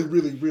 And really,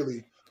 really,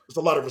 really, there's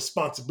a lot of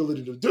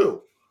responsibility to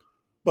do.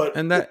 But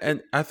and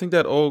I think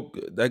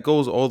that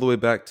goes all the way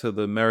back to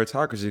the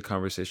meritocracy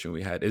conversation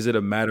we had. Is it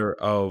a matter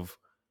of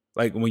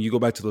like when you go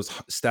back to those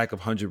stack of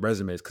 100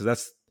 resumes? Because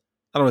that's,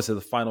 I don't want to say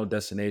the final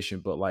destination,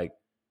 but like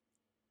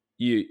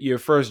your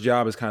first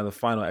job is kind of the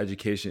final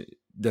education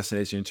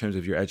destination in terms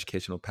of your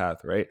educational path,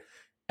 right?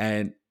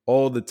 And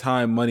all the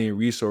time, money, and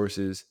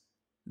resources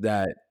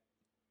that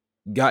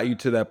got you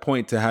to that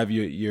point to have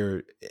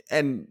your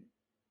and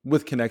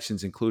with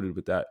connections included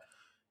with that.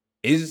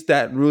 Is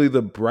that really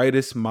the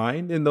brightest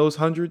mind in those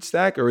 100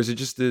 stack, or is it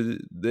just the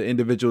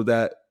individual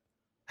that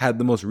had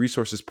the most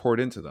resources poured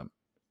into them?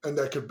 And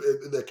that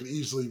could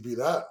easily be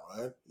that,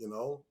 right?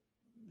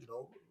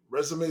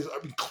 Resumes.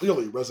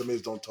 Clearly,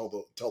 resumes don't tell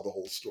the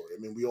whole story.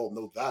 We all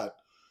know that,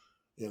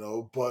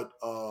 But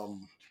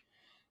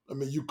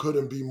you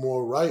couldn't be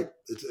more right.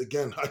 It's,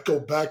 again, I go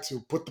back to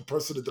put the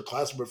person in the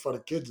classroom in front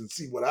of kids and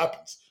see what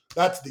happens.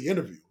 That's the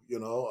interview,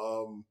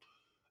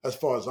 as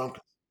far as I'm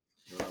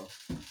concerned.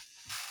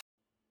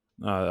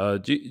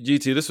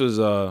 GT, this was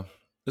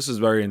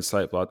very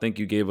insightful. I think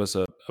you gave us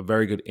a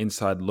very good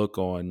inside look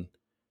on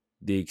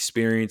the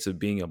experience of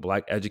being a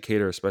Black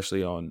educator,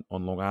 especially on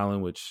Long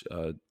Island, which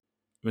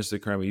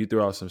Mr. Kramer, you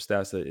threw out some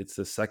stats that it's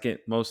the second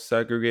most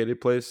segregated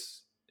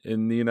place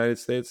in the United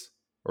States,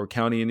 or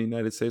county in the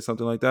United States,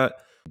 something like that.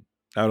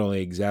 I would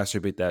only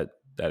exacerbate that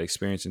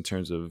experience in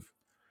terms of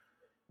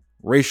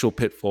racial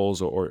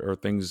pitfalls or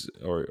things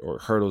or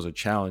hurdles or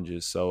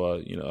challenges. So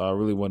I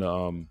really want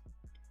to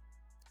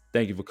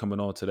thank you for coming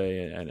on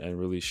today and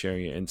really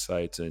sharing your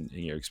insights and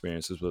your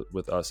experiences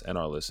with us and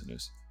our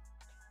listeners.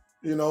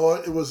 It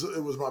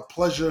was my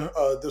pleasure.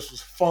 This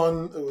was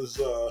fun. It was.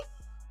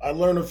 I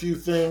learned a few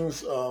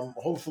things.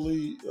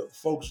 Hopefully,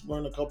 folks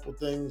learn a couple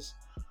things.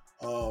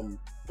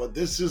 But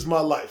this is my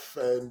life,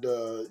 and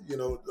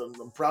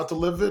I'm proud to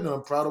live it, and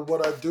I'm proud of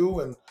what I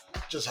do, and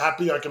just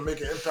happy I can make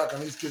an impact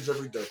on these kids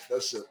every day.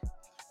 That's it.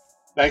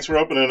 Thanks for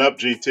opening up,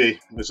 GT.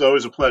 It's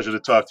always a pleasure to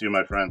talk to you,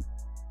 my friend.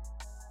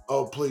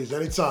 Oh, please,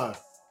 anytime,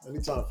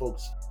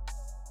 folks.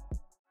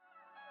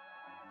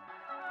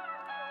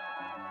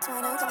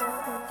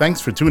 Thanks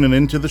for tuning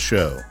in to the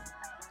show.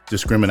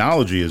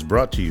 Discriminology is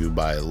brought to you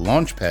by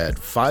Launchpad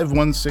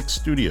 516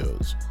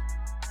 Studios.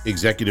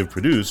 Executive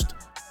produced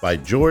by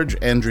George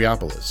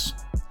Andriopoulos.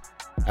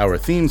 Our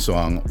theme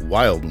song,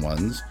 Wild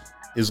Ones,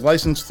 is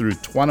licensed through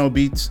Tuano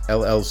Beats,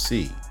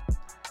 LLC.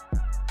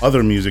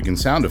 Other music and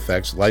sound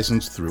effects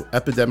licensed through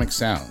Epidemic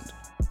Sound.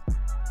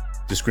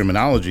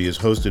 Discriminology is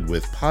hosted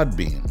with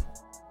Podbean.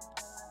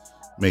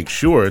 Make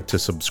sure to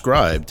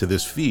subscribe to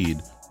this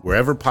feed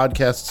wherever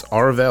podcasts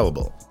are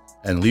available,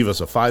 and leave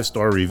us a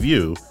 5-star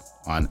review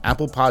on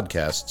Apple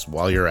Podcasts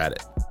while you're at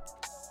it.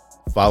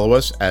 Follow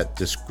us at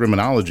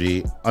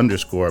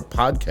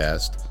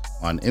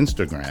Discriminology_podcast on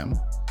Instagram,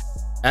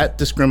 at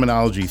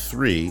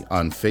Discriminology3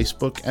 on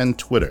Facebook and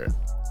Twitter.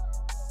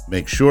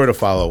 Make sure to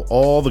follow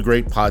all the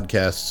great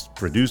podcasts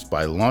produced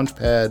by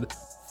Launchpad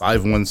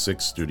 516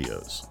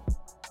 Studios.